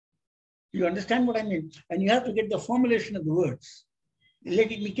 You understand what I mean? And you have to get the formulation of the words.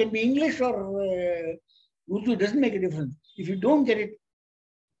 Like it can be English or Urdu, doesn't make a difference. If you don't get it,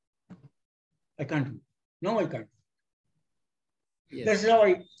 I can't do it. No, I can't. Yes. That's how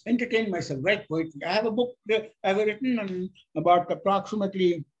I entertain myself, write poetry. I have a book that I've written about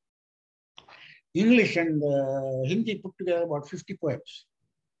approximately English and Hindi put together about 50 poems.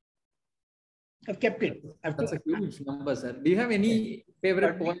 I've kept it. That's a huge number, sir. Do you have any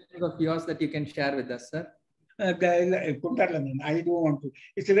favorite poems of yours that you can share with us, sir? I don't want to.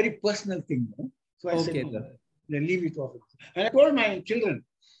 It's a very personal thing. No? So I said, no, leave it off. And I told my children,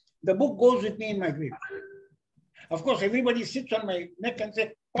 the book goes with me in my grave. Of course, everybody sits on my neck and says,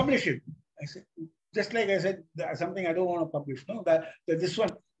 publish it. I said, just like I said, something I don't want to publish. No, this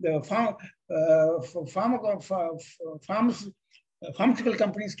one, the pharmaceutical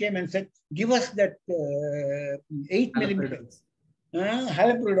companies came and said, give us that 8 millimeters.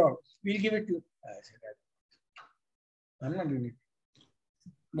 Haloperidol. We'll give it to you. I said, I'm not doing it.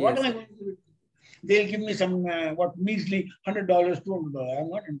 What am I going to do? They'll give me some, measly $100, $200. I'm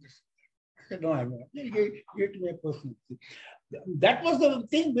not interested. I said, no, I'm not. They'll give it to me personally. That was the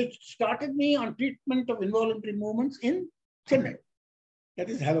thing which started me on treatment of involuntary movements in Chennai. That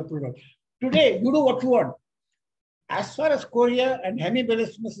is haloperidol. Today, you do what you want. As far as chorea and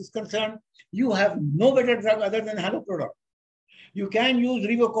hemiplegismus is concerned, you have no better drug other than haloperidol. You can use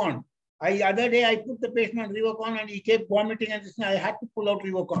Rivocon. Other day, I put the patient on Rivocon and he kept vomiting and I had to pull out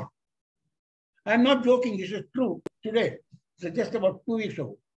Rivocon. I'm not joking. This is true today. So just about 2 weeks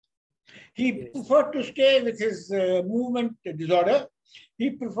ago. He preferred to stay with his movement disorder. He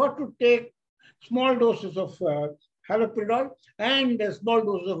preferred to take small doses of haloperidol and small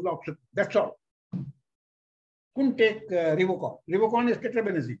doses of loxapine. That's all. Couldn't take Rivocon. Rivocon is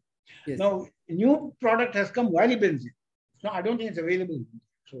tetrabenazine. Yes. Now, a new product has come, valibenzine. So I don't think it's available,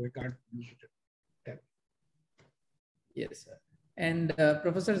 so we can't use it. Yes, sir. And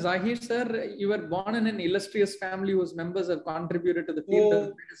Professor Zaheer, sir, you were born in an illustrious family whose members have contributed to the field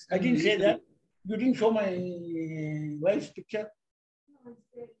of medicine. I didn't say that. You didn't show my wife's picture.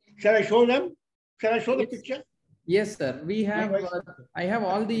 Shall I show them? Shall I show the picture? Yes, sir. We have. I have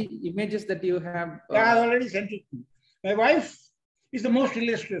all the images that you have. Yeah, I already sent it to you. My wife is the most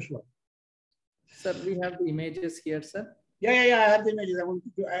illustrious one. Sir, we have the images here, sir. Yeah. I have the images.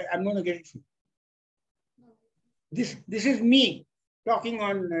 I'm going to get it for you. This is me talking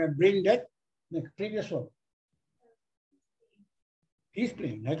on brain death. The previous one. He's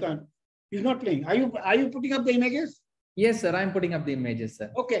playing. I can't. He's not playing. Are you putting up the images? Yes, sir. I'm putting up the images,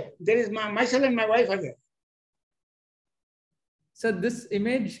 sir. Okay. There is myself and my wife are there. So this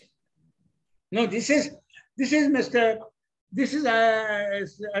image. No, this is Mr. This is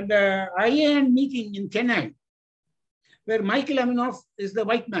at the IAN meeting in Chennai, where Michael Aminoff is the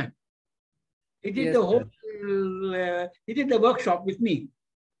white man. He did the whole. He did the workshop with me.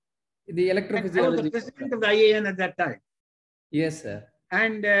 The electrophysiology. I was the president of the IAN at that time. Yes, sir.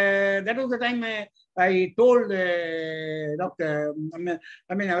 And that was the time I told our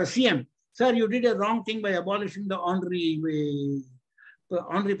CM, sir, you did a wrong thing by abolishing the honorary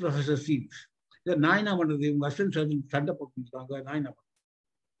professor seats. The Western surgeon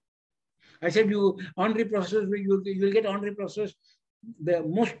I said, you honorary professors, you will get honorary professors, the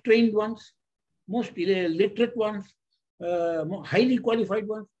most trained ones, most literate ones, highly qualified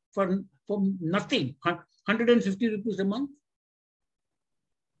ones for nothing, 150 rupees a month.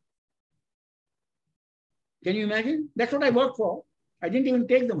 Can you imagine? That's what I worked for. I didn't even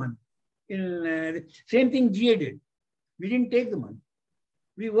take the money. Same thing GA did. We didn't take the money.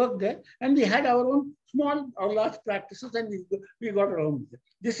 We worked there and we had our own small or large practices and we got around with it.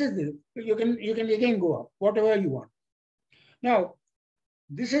 This is you can again go up, whatever you want. Now,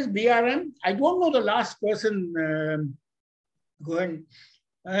 this is BRM. I don't know the last person, Gohan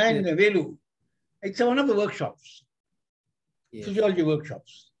and Velu. It's one of the workshops, physiology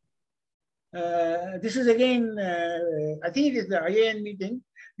workshops. This is again, I think it is the IAN meeting.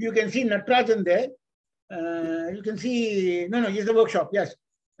 You can see Natarajan there. You can see, it's the workshop, yes.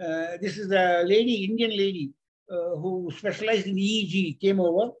 This is the lady, Indian lady, who specialized in EEG, came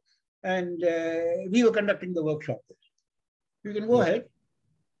over and we were conducting the workshop. You can go ahead.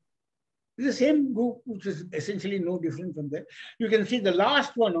 It's the same group, which is essentially no different from there. You can see the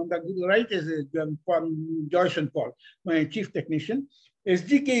last one on the right is Joyce and Paul, my chief technician.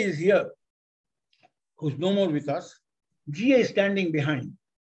 SDK is here, who's no more with us. GA is standing behind.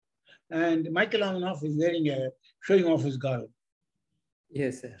 And Michael Aminoff is showing off his garb.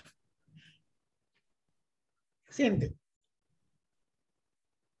 Yes, sir. Same thing.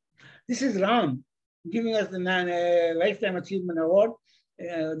 This is Ram giving us the Lifetime Achievement Award.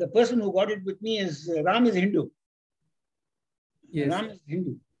 The person who got it with me is Ram is Hindu. Yes. Ram is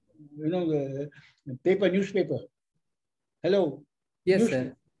Hindu. You know, the newspaper. Hello. Yes,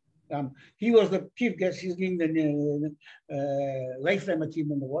 newspaper. Sir. He was the chief guest. He's getting the Lifetime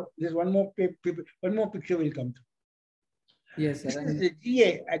Achievement Award. There's one more picture will come through. Yes, this is the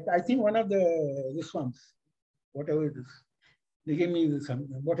GA. I think one of this ones, whatever it is. They gave me this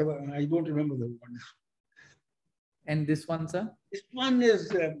whatever. I don't remember the one. And this one, sir? This one is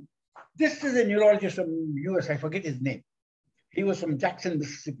this is a neurologist from US. I forget his name. He was from Jackson,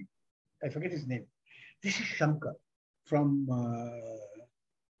 Mississippi. I forget his name. This is Shankar from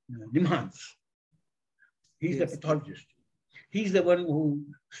Nimhans. He's the pathologist. He's the one who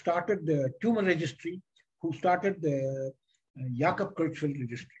started the tumor registry, who started the Jakob Creutzfeldt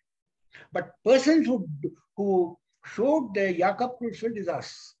registry. But persons who showed the Jakob Creutzfeldt is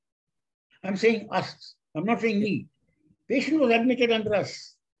us. I'm saying us. I'm not saying me. Patient was admitted under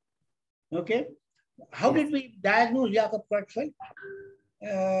us. Okay. How did we diagnose Jakob Creutzfeldt?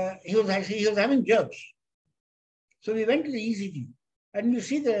 He was having jerks. So we went to the ECG and you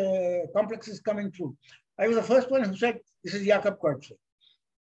see the complexes coming through. I was the first one who said, this is Jakob Creutzfeldt.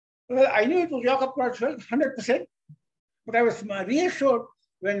 Well, I knew it was Jakob Creutzfeldt, 100%, but I was reassured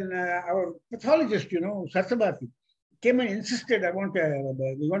when our pathologist, Satsabati, came and insisted, we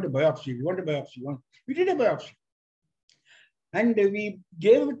want a biopsy. We did a biopsy. And we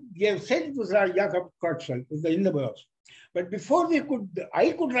said it was Jakob Creutzfeldt, it was the Hindenburgs. But before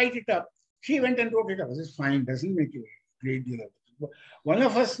I could write it up, she went and wrote it up. This is fine, doesn't make a great deal of it. One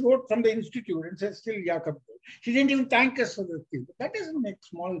of us wrote from the institute and said, still Jakob. She didn't even thank us for the thing. But that doesn't make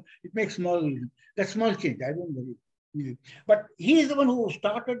small, it makes that small change. I don't worry. But he is the one who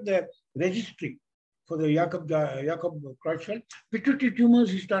started the registry for the Jakob Creutzfeldt. Pituitary tumors,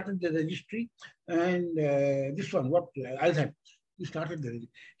 he started the registry. And this one, Alzheimer's, he started the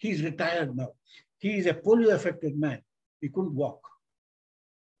registry. He's retired now. He is a polio-affected man. He couldn't walk.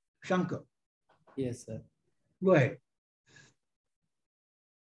 Shankar. Yes, sir. Go ahead.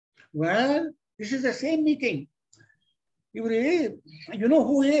 Well, this is the same meeting. You know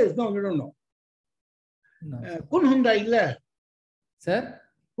who he is? No, you don't know. No. Kun Hyundai illa. Sir?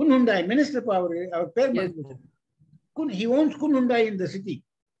 Kun Hyundai, Minister Power, our parent. Yes. He owns Kun Hyundai in the city.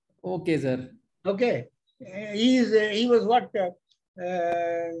 Okay, sir. Okay. He was what?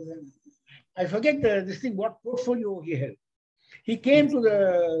 I forget this thing, what portfolio he held. He came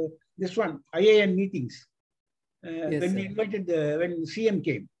to this one, IAN meetings. Yes, when we invited when CM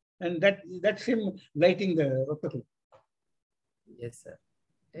came. And that's him lighting the Rotterdam. Yes, sir.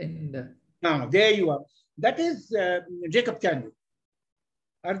 And now there you are. That is Jacob Chandy.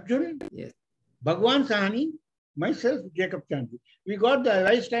 Arjun, yes. Bhagwan Sahani, myself, Jacob Chandy. We got the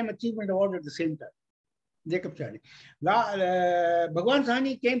Lifetime Achievement Award at the same time. Jacob Chandy. Bhagwan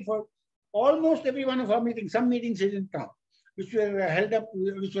Sahani came for almost every one of our meetings. Some meetings he didn't come, which were held up,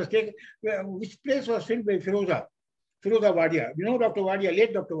 which place was filled by Firoza Wadia. You know Dr. Wadia,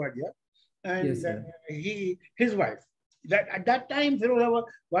 late Dr. Wadia, and yes, his wife. At that time, Firoza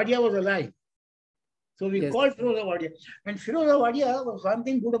Wadia was alive. So we called Firoza Wadia. And Firoza Wadia was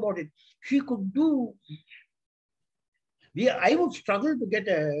something good about it. She could do... I would struggle to get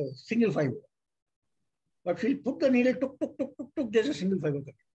a single fiber. But she'll put the needle, tuk, there's a single fiber.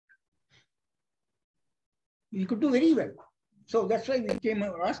 We could do very well. So that's why we came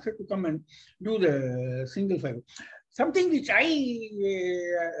and asked her to come and do the single fiber. Something which I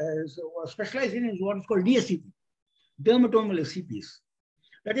specialize in is what is called DSCP, dermatomal SCPs.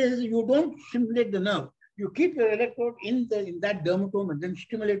 That is, you don't stimulate the nerve. You keep your electrode in that dermatome and then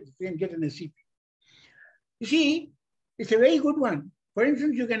stimulate and get an SCP. You see, it's a very good one. For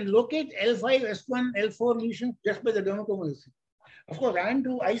instance, you can locate L5, S1, L4 lesions just by the dermatomal SCP. Of course,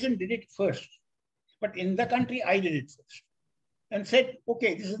 Andrew Eisen did it first. But in the country, I did it first. And said,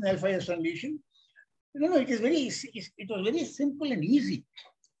 okay, this is an L5, S1 lesion. No, it was very simple and easy.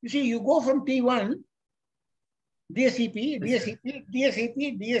 You see, you go from T1, DSCP, DSCP,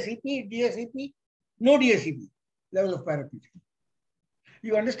 DSCP, DSCP, DSCP, no DSCP, level of paraplegia.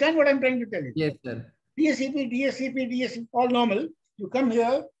 You understand what I'm trying to tell you? Yes, sir. DSCP, DSCP, DSCP, all normal. You come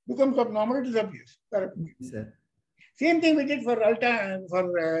here, becomes abnormal, disappears. Paraplegia. Yes, sir. Same thing we did for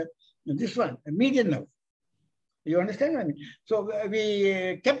this one, median nerve. You understand what I mean? So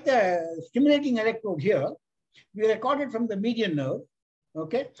we kept the stimulating electrode here. We recorded from the median nerve,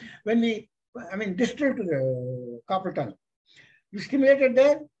 okay? Distal to the carpal tunnel. We stimulated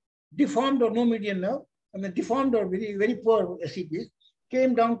there, deformed or no median nerve, and then deformed or very, very poor SCPs,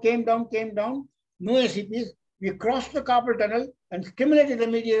 came down, no SCPs. We crossed the carpal tunnel and stimulated the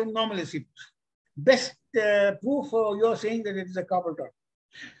median normal SCPs. Best proof for your saying that it is a carpal tunnel.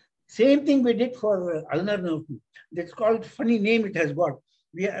 Same thing we did for ulnar nerve too. That's called, funny name it has got.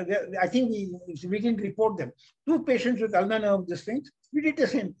 I think we didn't report them. 2 patients with ulnar nerve these things, we did the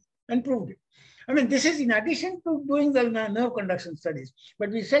same and proved it. This is in addition to doing the nerve conduction studies. But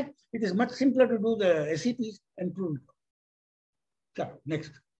we said it is much simpler to do the SCPs and prove it. So,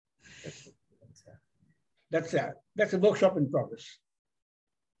 next. That's a workshop in progress.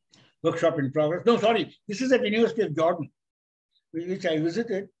 Workshop in progress. No, sorry. This is at the University of Jordan, which I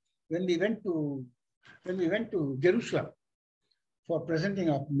visited when we went to Jerusalem for presenting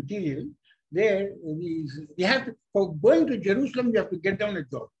our material. There we have to, for going to Jerusalem, you have to get down at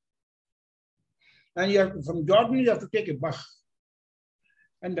Jordan. And from Jordan, you have to take a bus.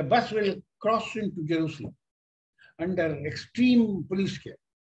 And the bus will cross into Jerusalem under extreme police care.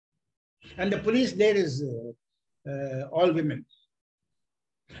 And the police there is all women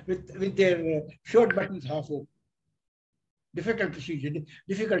with their shirt buttons half open. Difficult procedure,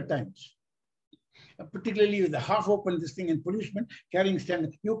 difficult times. Particularly with the half open this thing and policemen carrying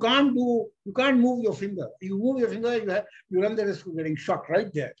standard. You can't move your finger. You move your finger, you run the risk of getting shot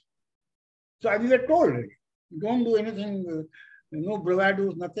right there. So we were told, don't do anything, no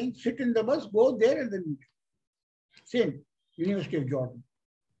bravados, nothing. Sit in the bus, go there and then same, University of Jordan.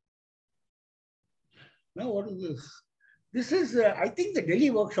 Now what is this? This is, I think, the Delhi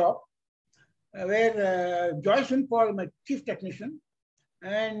workshop. where Joyce and Paul, my chief technician,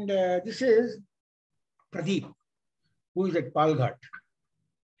 and this is Pradeep, who is at Palghat.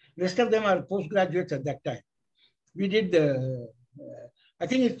 Rest of them are postgraduates at that time. We did I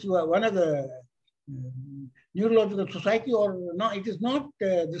think it's one of the Neurological Society, or no, it is not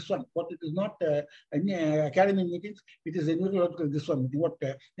this one, but it is not academy meetings, it is a neurological, this one, what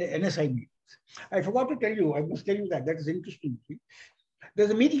NSI meetings. I forgot to tell you, I must tell you that is interesting.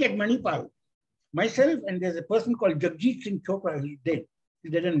 There's a meeting at Manipal, myself, and there's a person called Jagjit Singh Chopra, he's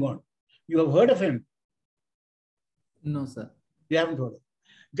dead and gone. You have heard of him? No, sir. You haven't heard of him.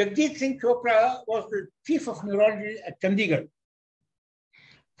 Jagjit Singh Chopra was the chief of neurology at Chandigarh.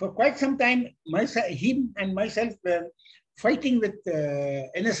 For quite some time, him and myself were fighting with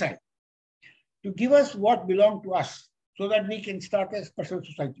NSI to give us what belonged to us so that we can start a special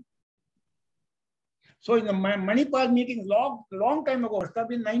society. So in the Manipal meeting, long time ago, must have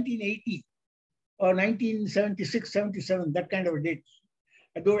been 1980 or 1976, 77, that kind of a date.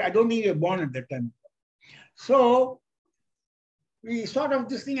 I don't think you were born at that time. So we sort of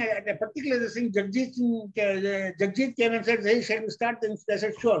this thing, at a particular this thing, Jagjit came and said, hey, shall we start? And I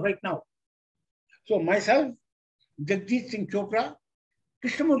said, sure, right now. So myself, Jagjit Singh Chopra,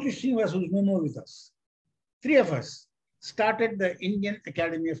 Krishnamurti Srinivas, who's no more with us, three of us started the Indian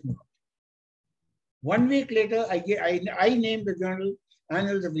Academy of Neurology. 1 week later, I named the journal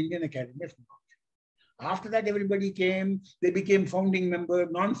Annals of the Indian Academy of Neurology. After that, everybody came, they became founding member,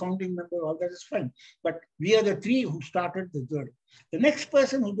 non-founding member, all that is fine. But we are the three who started the journal. The next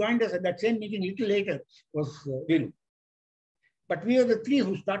person who joined us at that same meeting a little later was Velu. But we are the three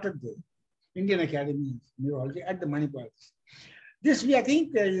who started the Indian Academy of Neurology at the Manipal. This, I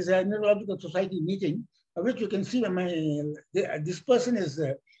think, is a Neurological Society meeting, which you can see. This person is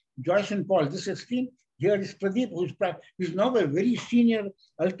Joyce and Paul. This is screen. Here is Pradeep, who's now a very senior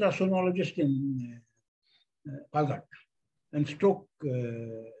ultrasonologist in Palghat and stroke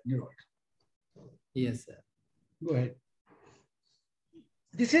neurology. Yes, sir. Go ahead.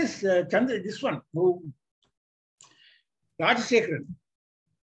 This is Chandra, this one, who Rajasekaran,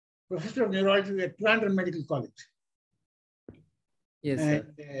 professor of neurology at Trivandrum Medical College. Yes, and,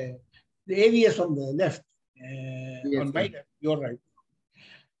 sir. The AVS on the left, Yes, on my sir. left, your right.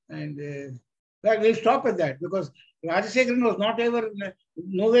 And well, we'll stop at that because Rajasekaran was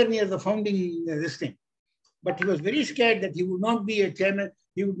nowhere near the founding this thing. But he was very scared that he would not be a chairman,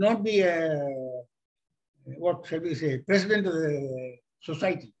 he would not be a, what shall we say, president of the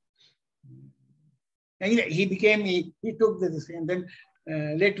society. And he took this, and then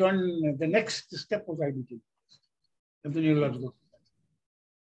later on, the next step was I became of the Neurological Society.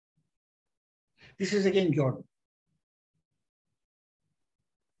 This is again Jordan.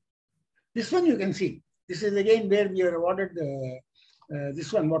 This one you can see. This is again where we are awarded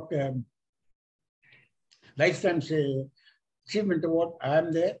this one, Lifetime Achievement Award. I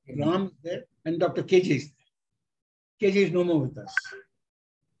am there, Ram is there, and Dr. KJ is there. KJ is no more with us.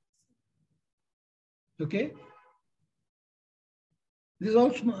 Okay? These are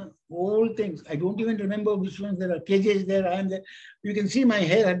all old things. I don't even remember which ones there are. KJ is there, I am there. You can see my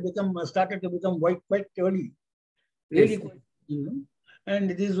hair had started to become white quite early. Really, yes. Quite, And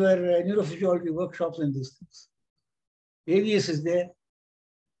these were neurophysiology workshops and these things. AVS is there.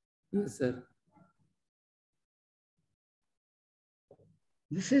 Yes, sir.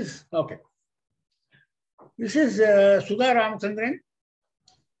 This is, okay. This is Sudha Ramachandran,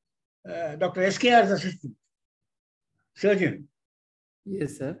 Dr. SKR's assistant, surgeon.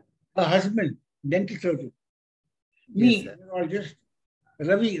 Yes, sir. Her husband, dental surgeon. Me, yes, neurologist,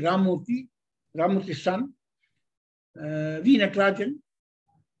 Ravi Ramurthy's son, V. Natarajan,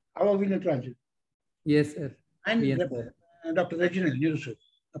 our V. Natarajan. Yes, sir. And yes, Dr. Reginald,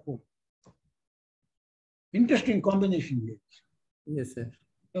 neurosurgeon. Interesting combination here. Yes, sir.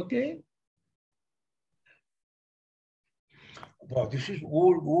 Okay. Wow, this is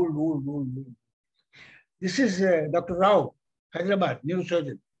old. This is Dr. Rao, Hyderabad,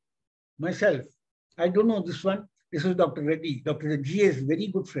 neurosurgeon. Myself, I don't know this one. This is Dr. Reddy. Dr. G is very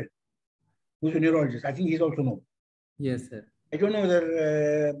good friend, who's a neurologist. I think he's also known. Yes, sir. I don't know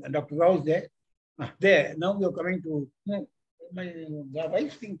whether Dr. Rao is there. There. Now you're coming to, no, my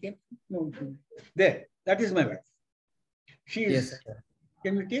wife's thing came. No, there. That is my wife. She is. Yes, sir.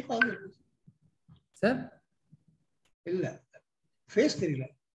 Can we take all of this? Sir? Face therila.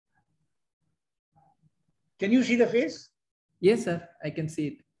 Can you see the face? Yes, sir. I can see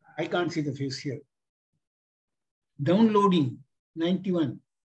it. I can't see the face here. Downloading 91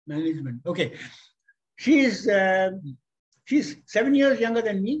 management. Okay. She's 7 years younger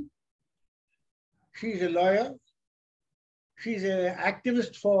than me. She's a lawyer. She's an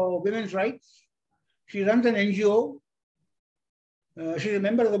activist for women's rights. She runs an NGO. She's a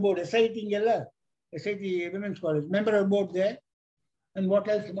member of the board, SIT Women's College, member of the board there. And what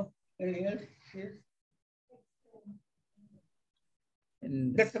else? Anything else? Yes.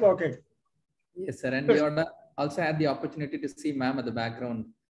 And That's about it. yes, sir. And we also had the opportunity to see ma'am at the background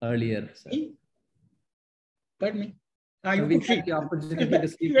earlier, sir. Pardon me? So You we could see. had the opportunity to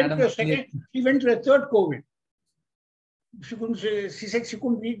see She went madam. to a second, she went to a third COVID. She couldn't say, she said she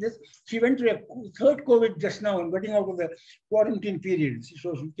couldn't read this. She went to a third COVID just now and getting out of the quarantine period.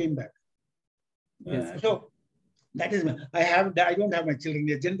 So she came back. Yes, So that is I don't have my children.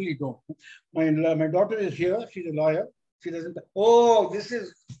 They generally don't. My daughter is here. She's a lawyer. She doesn't. Oh, this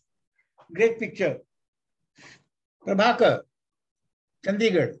is great picture. Prabhakar,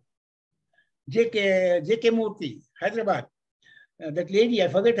 Chandigarh. JK Murthy, Hyderabad. That lady, I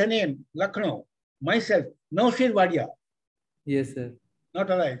forget her name, Lucknow. Myself, Naushir Wadia. Yes, sir. Not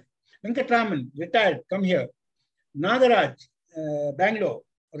alive. Venkatraman, retired, come here. Nagaraj, Bangalore,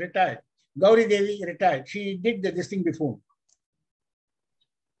 retired. Gauri Devi, retired. She did this thing before.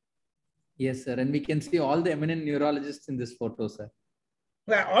 Yes, sir. And we can see all the eminent neurologists in this photo, sir.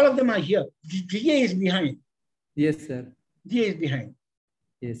 Well, all of them are here. GA is behind. Yes, sir. GA is behind.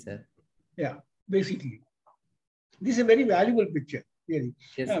 Yes, sir. Yeah, basically. This is a very valuable picture, really.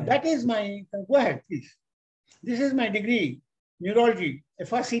 Yes, that is my, go ahead, please. This is my degree, neurology,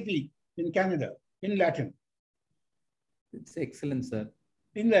 FRCP in Canada, in Latin. It's excellent, sir.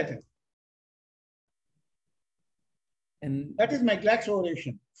 In Latin. And that is my Glax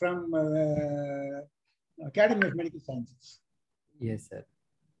oration from Academy of Medical Sciences. Yes, sir.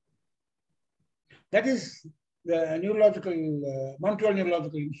 That is the neurological, Montreal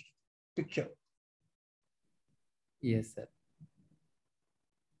Neurological Institute picture. Yes, sir.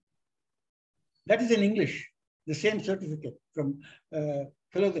 That is in English, the same certificate from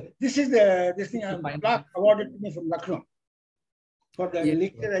this is this thing plaque awarded to me from Lucknow for the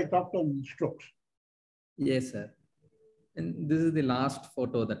lecture I talked on strokes. Yes, sir. And this is the last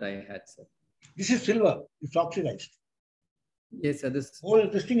photo that I had, sir. This is silver. It's oxidized. Yes, sir. This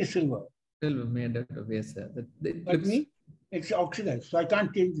thing is silver. Silver made out of, yes, sir. But me, it's oxidized, so I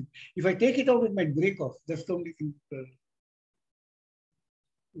can't change it. If I take it out, it might break off. That's the only thing.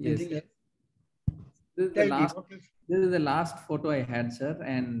 Yes. This is the last photo I had, sir.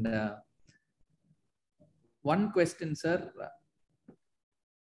 And one question, sir.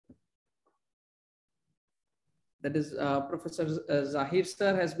 That is, Professor Zaheer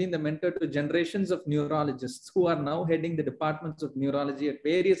sir has been the mentor to generations of neurologists who are now heading the departments of neurology at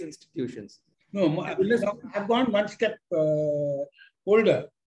various institutions. No, I've gone one step older.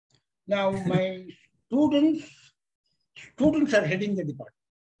 Now my students are heading the department.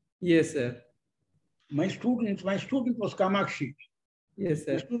 Yes, sir. My student was Kamakshi. Yes,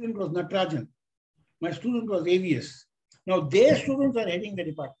 sir. My student was Natarajan. My student was AVS. Now their students are heading the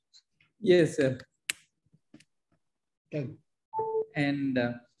department. Yes, sir. And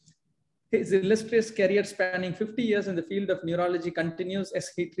his illustrious career spanning 50 years in the field of neurology continues as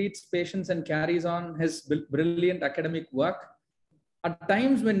he treats patients and carries on his brilliant academic work. At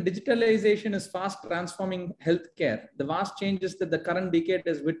times when digitalization is fast transforming healthcare, the vast changes that the current decade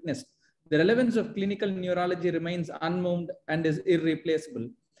has witnessed, the relevance of clinical neurology remains unmoved and is irreplaceable.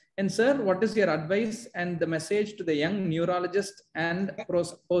 And sir, what is your advice and the message to the young neurologists and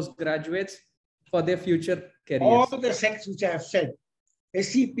postgraduates for their future careers? All the sects which I have said,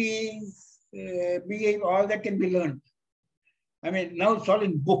 SCP, BA, all that can be learned. I mean, now it's all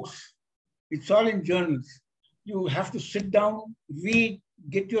in books. It's all in journals. You have to sit down, read,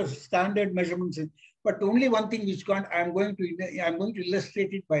 get your standard measurements in. But only one thing which I'm going to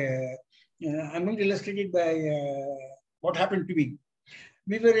illustrate it by what happened to me.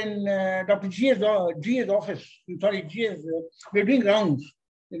 We were in Dr. G's office. Sorry, we were doing rounds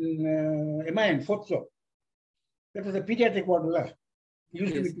in MIN, fourth floor. That was a pediatric ward.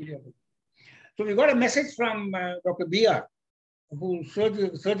 Used to be pediatric. So we got a message from Dr. BR, whose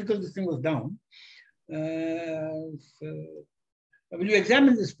surgical this thing was down. Will you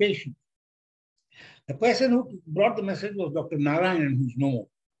examine this patient? The person who brought the message was Dr. Narayanan, who's no more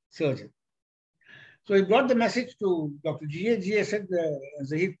surgeon. So he brought the message to Dr. GA. GA said,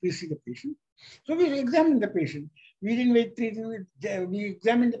 Zaheer, please see the patient. So we examined the patient. We didn't wait 3 days. We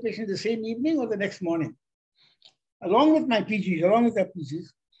examined the patient the same evening or the next morning, along with my PGs, along with our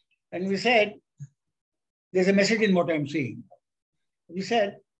PGs. And we said, there's a message in what I'm saying. We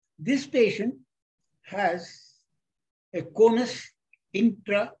said, this patient has a conus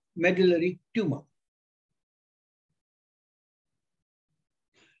intramedullary tumor.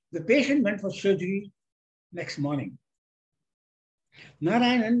 The patient went for surgery next morning.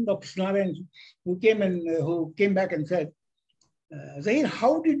 Narayanan, Dr. Narayanan, who came back and said, Zaheer,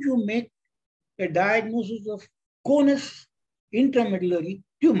 how did you make a diagnosis of conus intramedullary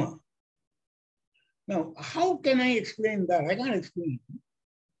tumor? Now, how can I explain that? I can't explain it.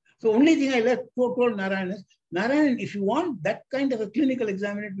 So only thing I told Narayanan is, Narayanan, if you want that kind of a clinical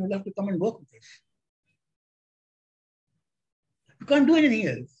examination, you'll have to come and work with us. You can't do anything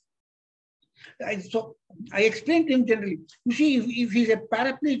else. So I explained to him generally, you see, if he's a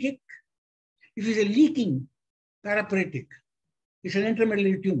paraplegic, if he's a leaking paraplegic, it's an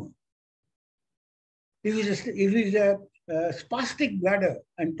intramedullary tumor. If he's a spastic bladder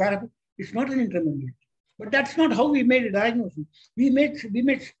and paraplegic, it's not an intramedullary. But that's not how we made a diagnosis. We made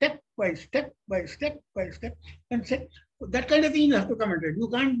step by step, and said that kind of thing you have to come and read.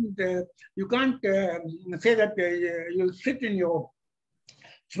 You can't say that you'll sit in your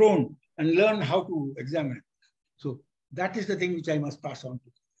throne and learn how to examine. So that is the thing which I must pass on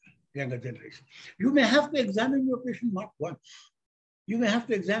to the younger generation. You may have to examine your patient not once. You may have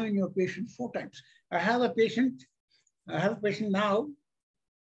to examine your patient 4 times. I have a patient now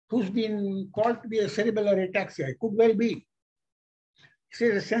who's been called to be a cerebellar ataxia. It could well be. He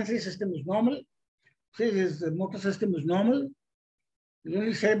says his sensory system is normal. He says his motor system is normal. It's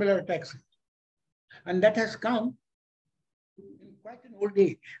only cerebellar ataxia. And that has come in quite an old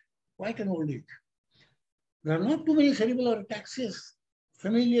age. There are not too many cerebellar ataxias,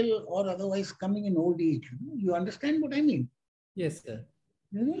 familial or otherwise, coming in old age. You understand what I mean? Yes, sir.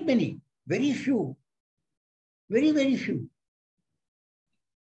 Not many, very few, very, very few.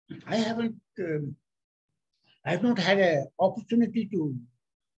 I have not had an opportunity to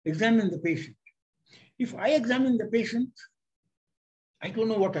examine the patient. If I examine the patient, I don't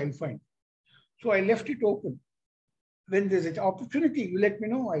know what I'll find. So I left it open. When there's an opportunity, you let me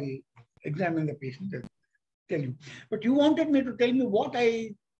know, I'll examine the patient and tell you. But you wanted me to tell me what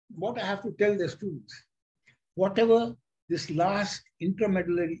I have to tell the students. Whatever this last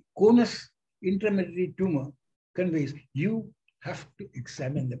conus intramedullary tumor conveys, you have to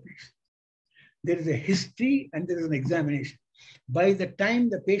examine the patient. There is a history and there is an examination. By the time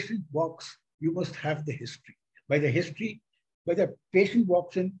the patient walks, you must have the history. By the patient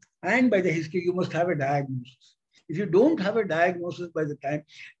walks in and by the history, you must have a diagnosis. If you don't have a diagnosis by the time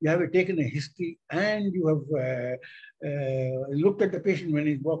you have taken a history and you have looked at the patient when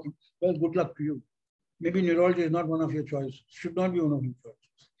he's walking, well, good luck to you. Maybe neurology is not one of your choices, should not be one of your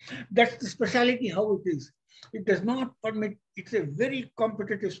choices. That's the specialty, how it is. It does not permit, it's a very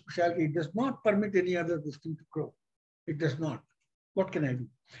competitive specialty. It does not permit any other thing to grow. It does not. What can I do?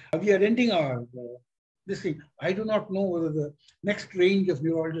 We are ending our this thing. I do not know whether the next range of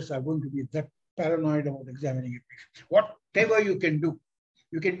neurologists are going to be that paranoid about examining a patient. Whatever you can do.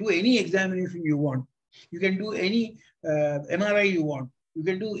 You can do any examination you want. You can do any MRI you want. You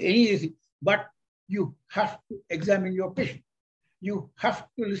can do anything, but you have to examine your patient. You have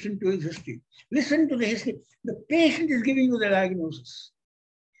to listen to his history. Listen to the history. The patient is giving you the diagnosis.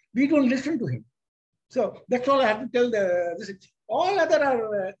 We don't listen to him. So that's all I have to tell this. All other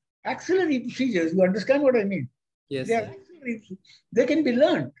are auxiliary procedures. You understand what I mean? Yes. They are auxiliary. They can be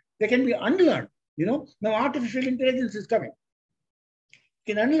learned. They can be unlearned. Now artificial intelligence is coming.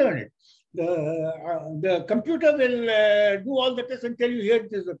 You can unlearn it. The computer will do all the tests and tell you, here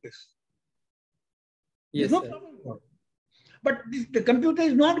it is the test. Yes, There's no problem about it. But the computer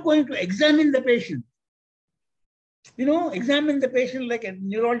is not going to examine the patient. Examine the patient like a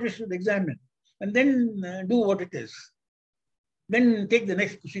neurologist should examine, and then do what it is. Then take the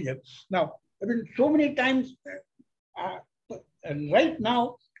next procedure. Now, so many times, right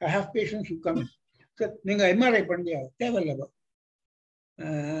now, I have patients who come in. Sir, Ninga MRI pandiya, tevallaba.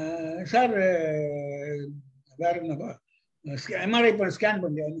 Sir, MRI scan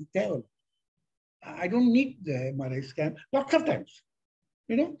pandiya, tevallaba. I don't need the MRI scan. Lots of times,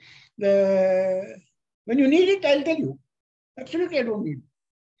 when you need it, I'll tell you. Absolutely, I don't need it.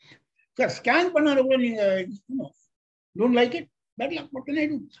 Sir, scan panna don't like it. Bad luck. What can I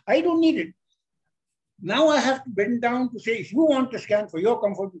do? I don't need it. Now I have to bend down to say, if you want the scan for your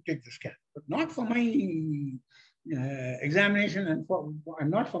comfort, you take the scan, but not for my examination and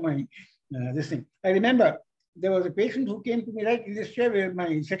not for my this thing. I remember there was a patient who came to me right in this chair where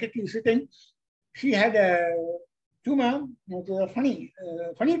my secretary is sitting. She had a tumor, it was a funny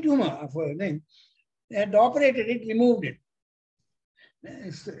tumor of her name. They had operated it, removed it.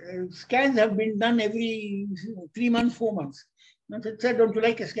 Scans have been done every 3 months, 4 months. And I said, don't you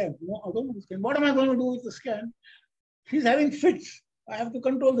like a scan? No, I don't want a scan. What am I going to do with the scan? She's having fits. I have to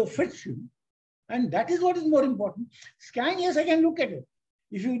control the fits. And that is what is more important. Scan, yes, I can look at it.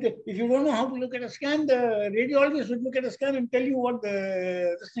 If you don't know how to look at a scan, the radiologist would look at a scan and tell you what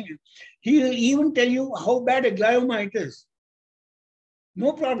this thing is. He will even tell you how bad a glioma it is.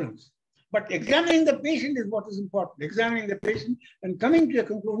 No problems. But examining the patient is what is important. Examining the patient and coming to a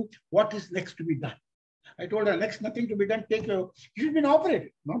conclusion, what is next to be done. I told her, next, nothing to be done. Take your, you should have been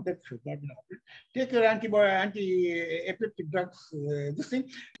operated. Not that should not been operated. Take your anti-epileptic drugs, this thing,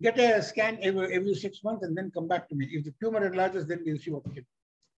 get a scan every 6 months and then come back to me. If the tumor enlarges, then we'll see what we can do.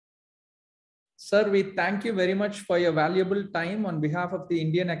 Sir, we thank you very much for your valuable time on behalf of the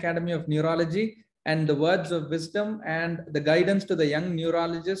Indian Academy of Neurology and the words of wisdom and the guidance to the young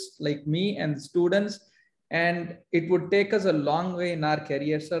neurologists like me and students. And it would take us a long way in our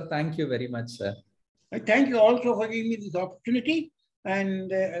career, sir. Thank you very much, sir. I thank you also for giving me this opportunity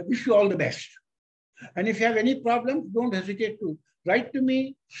and I wish you all the best. And if you have any problems, don't hesitate to write to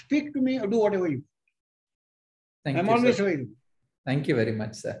me, speak to me, or do whatever you do. I'm always available. Thank you very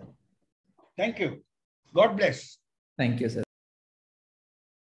much, sir. Thank you. God bless. Thank you, sir.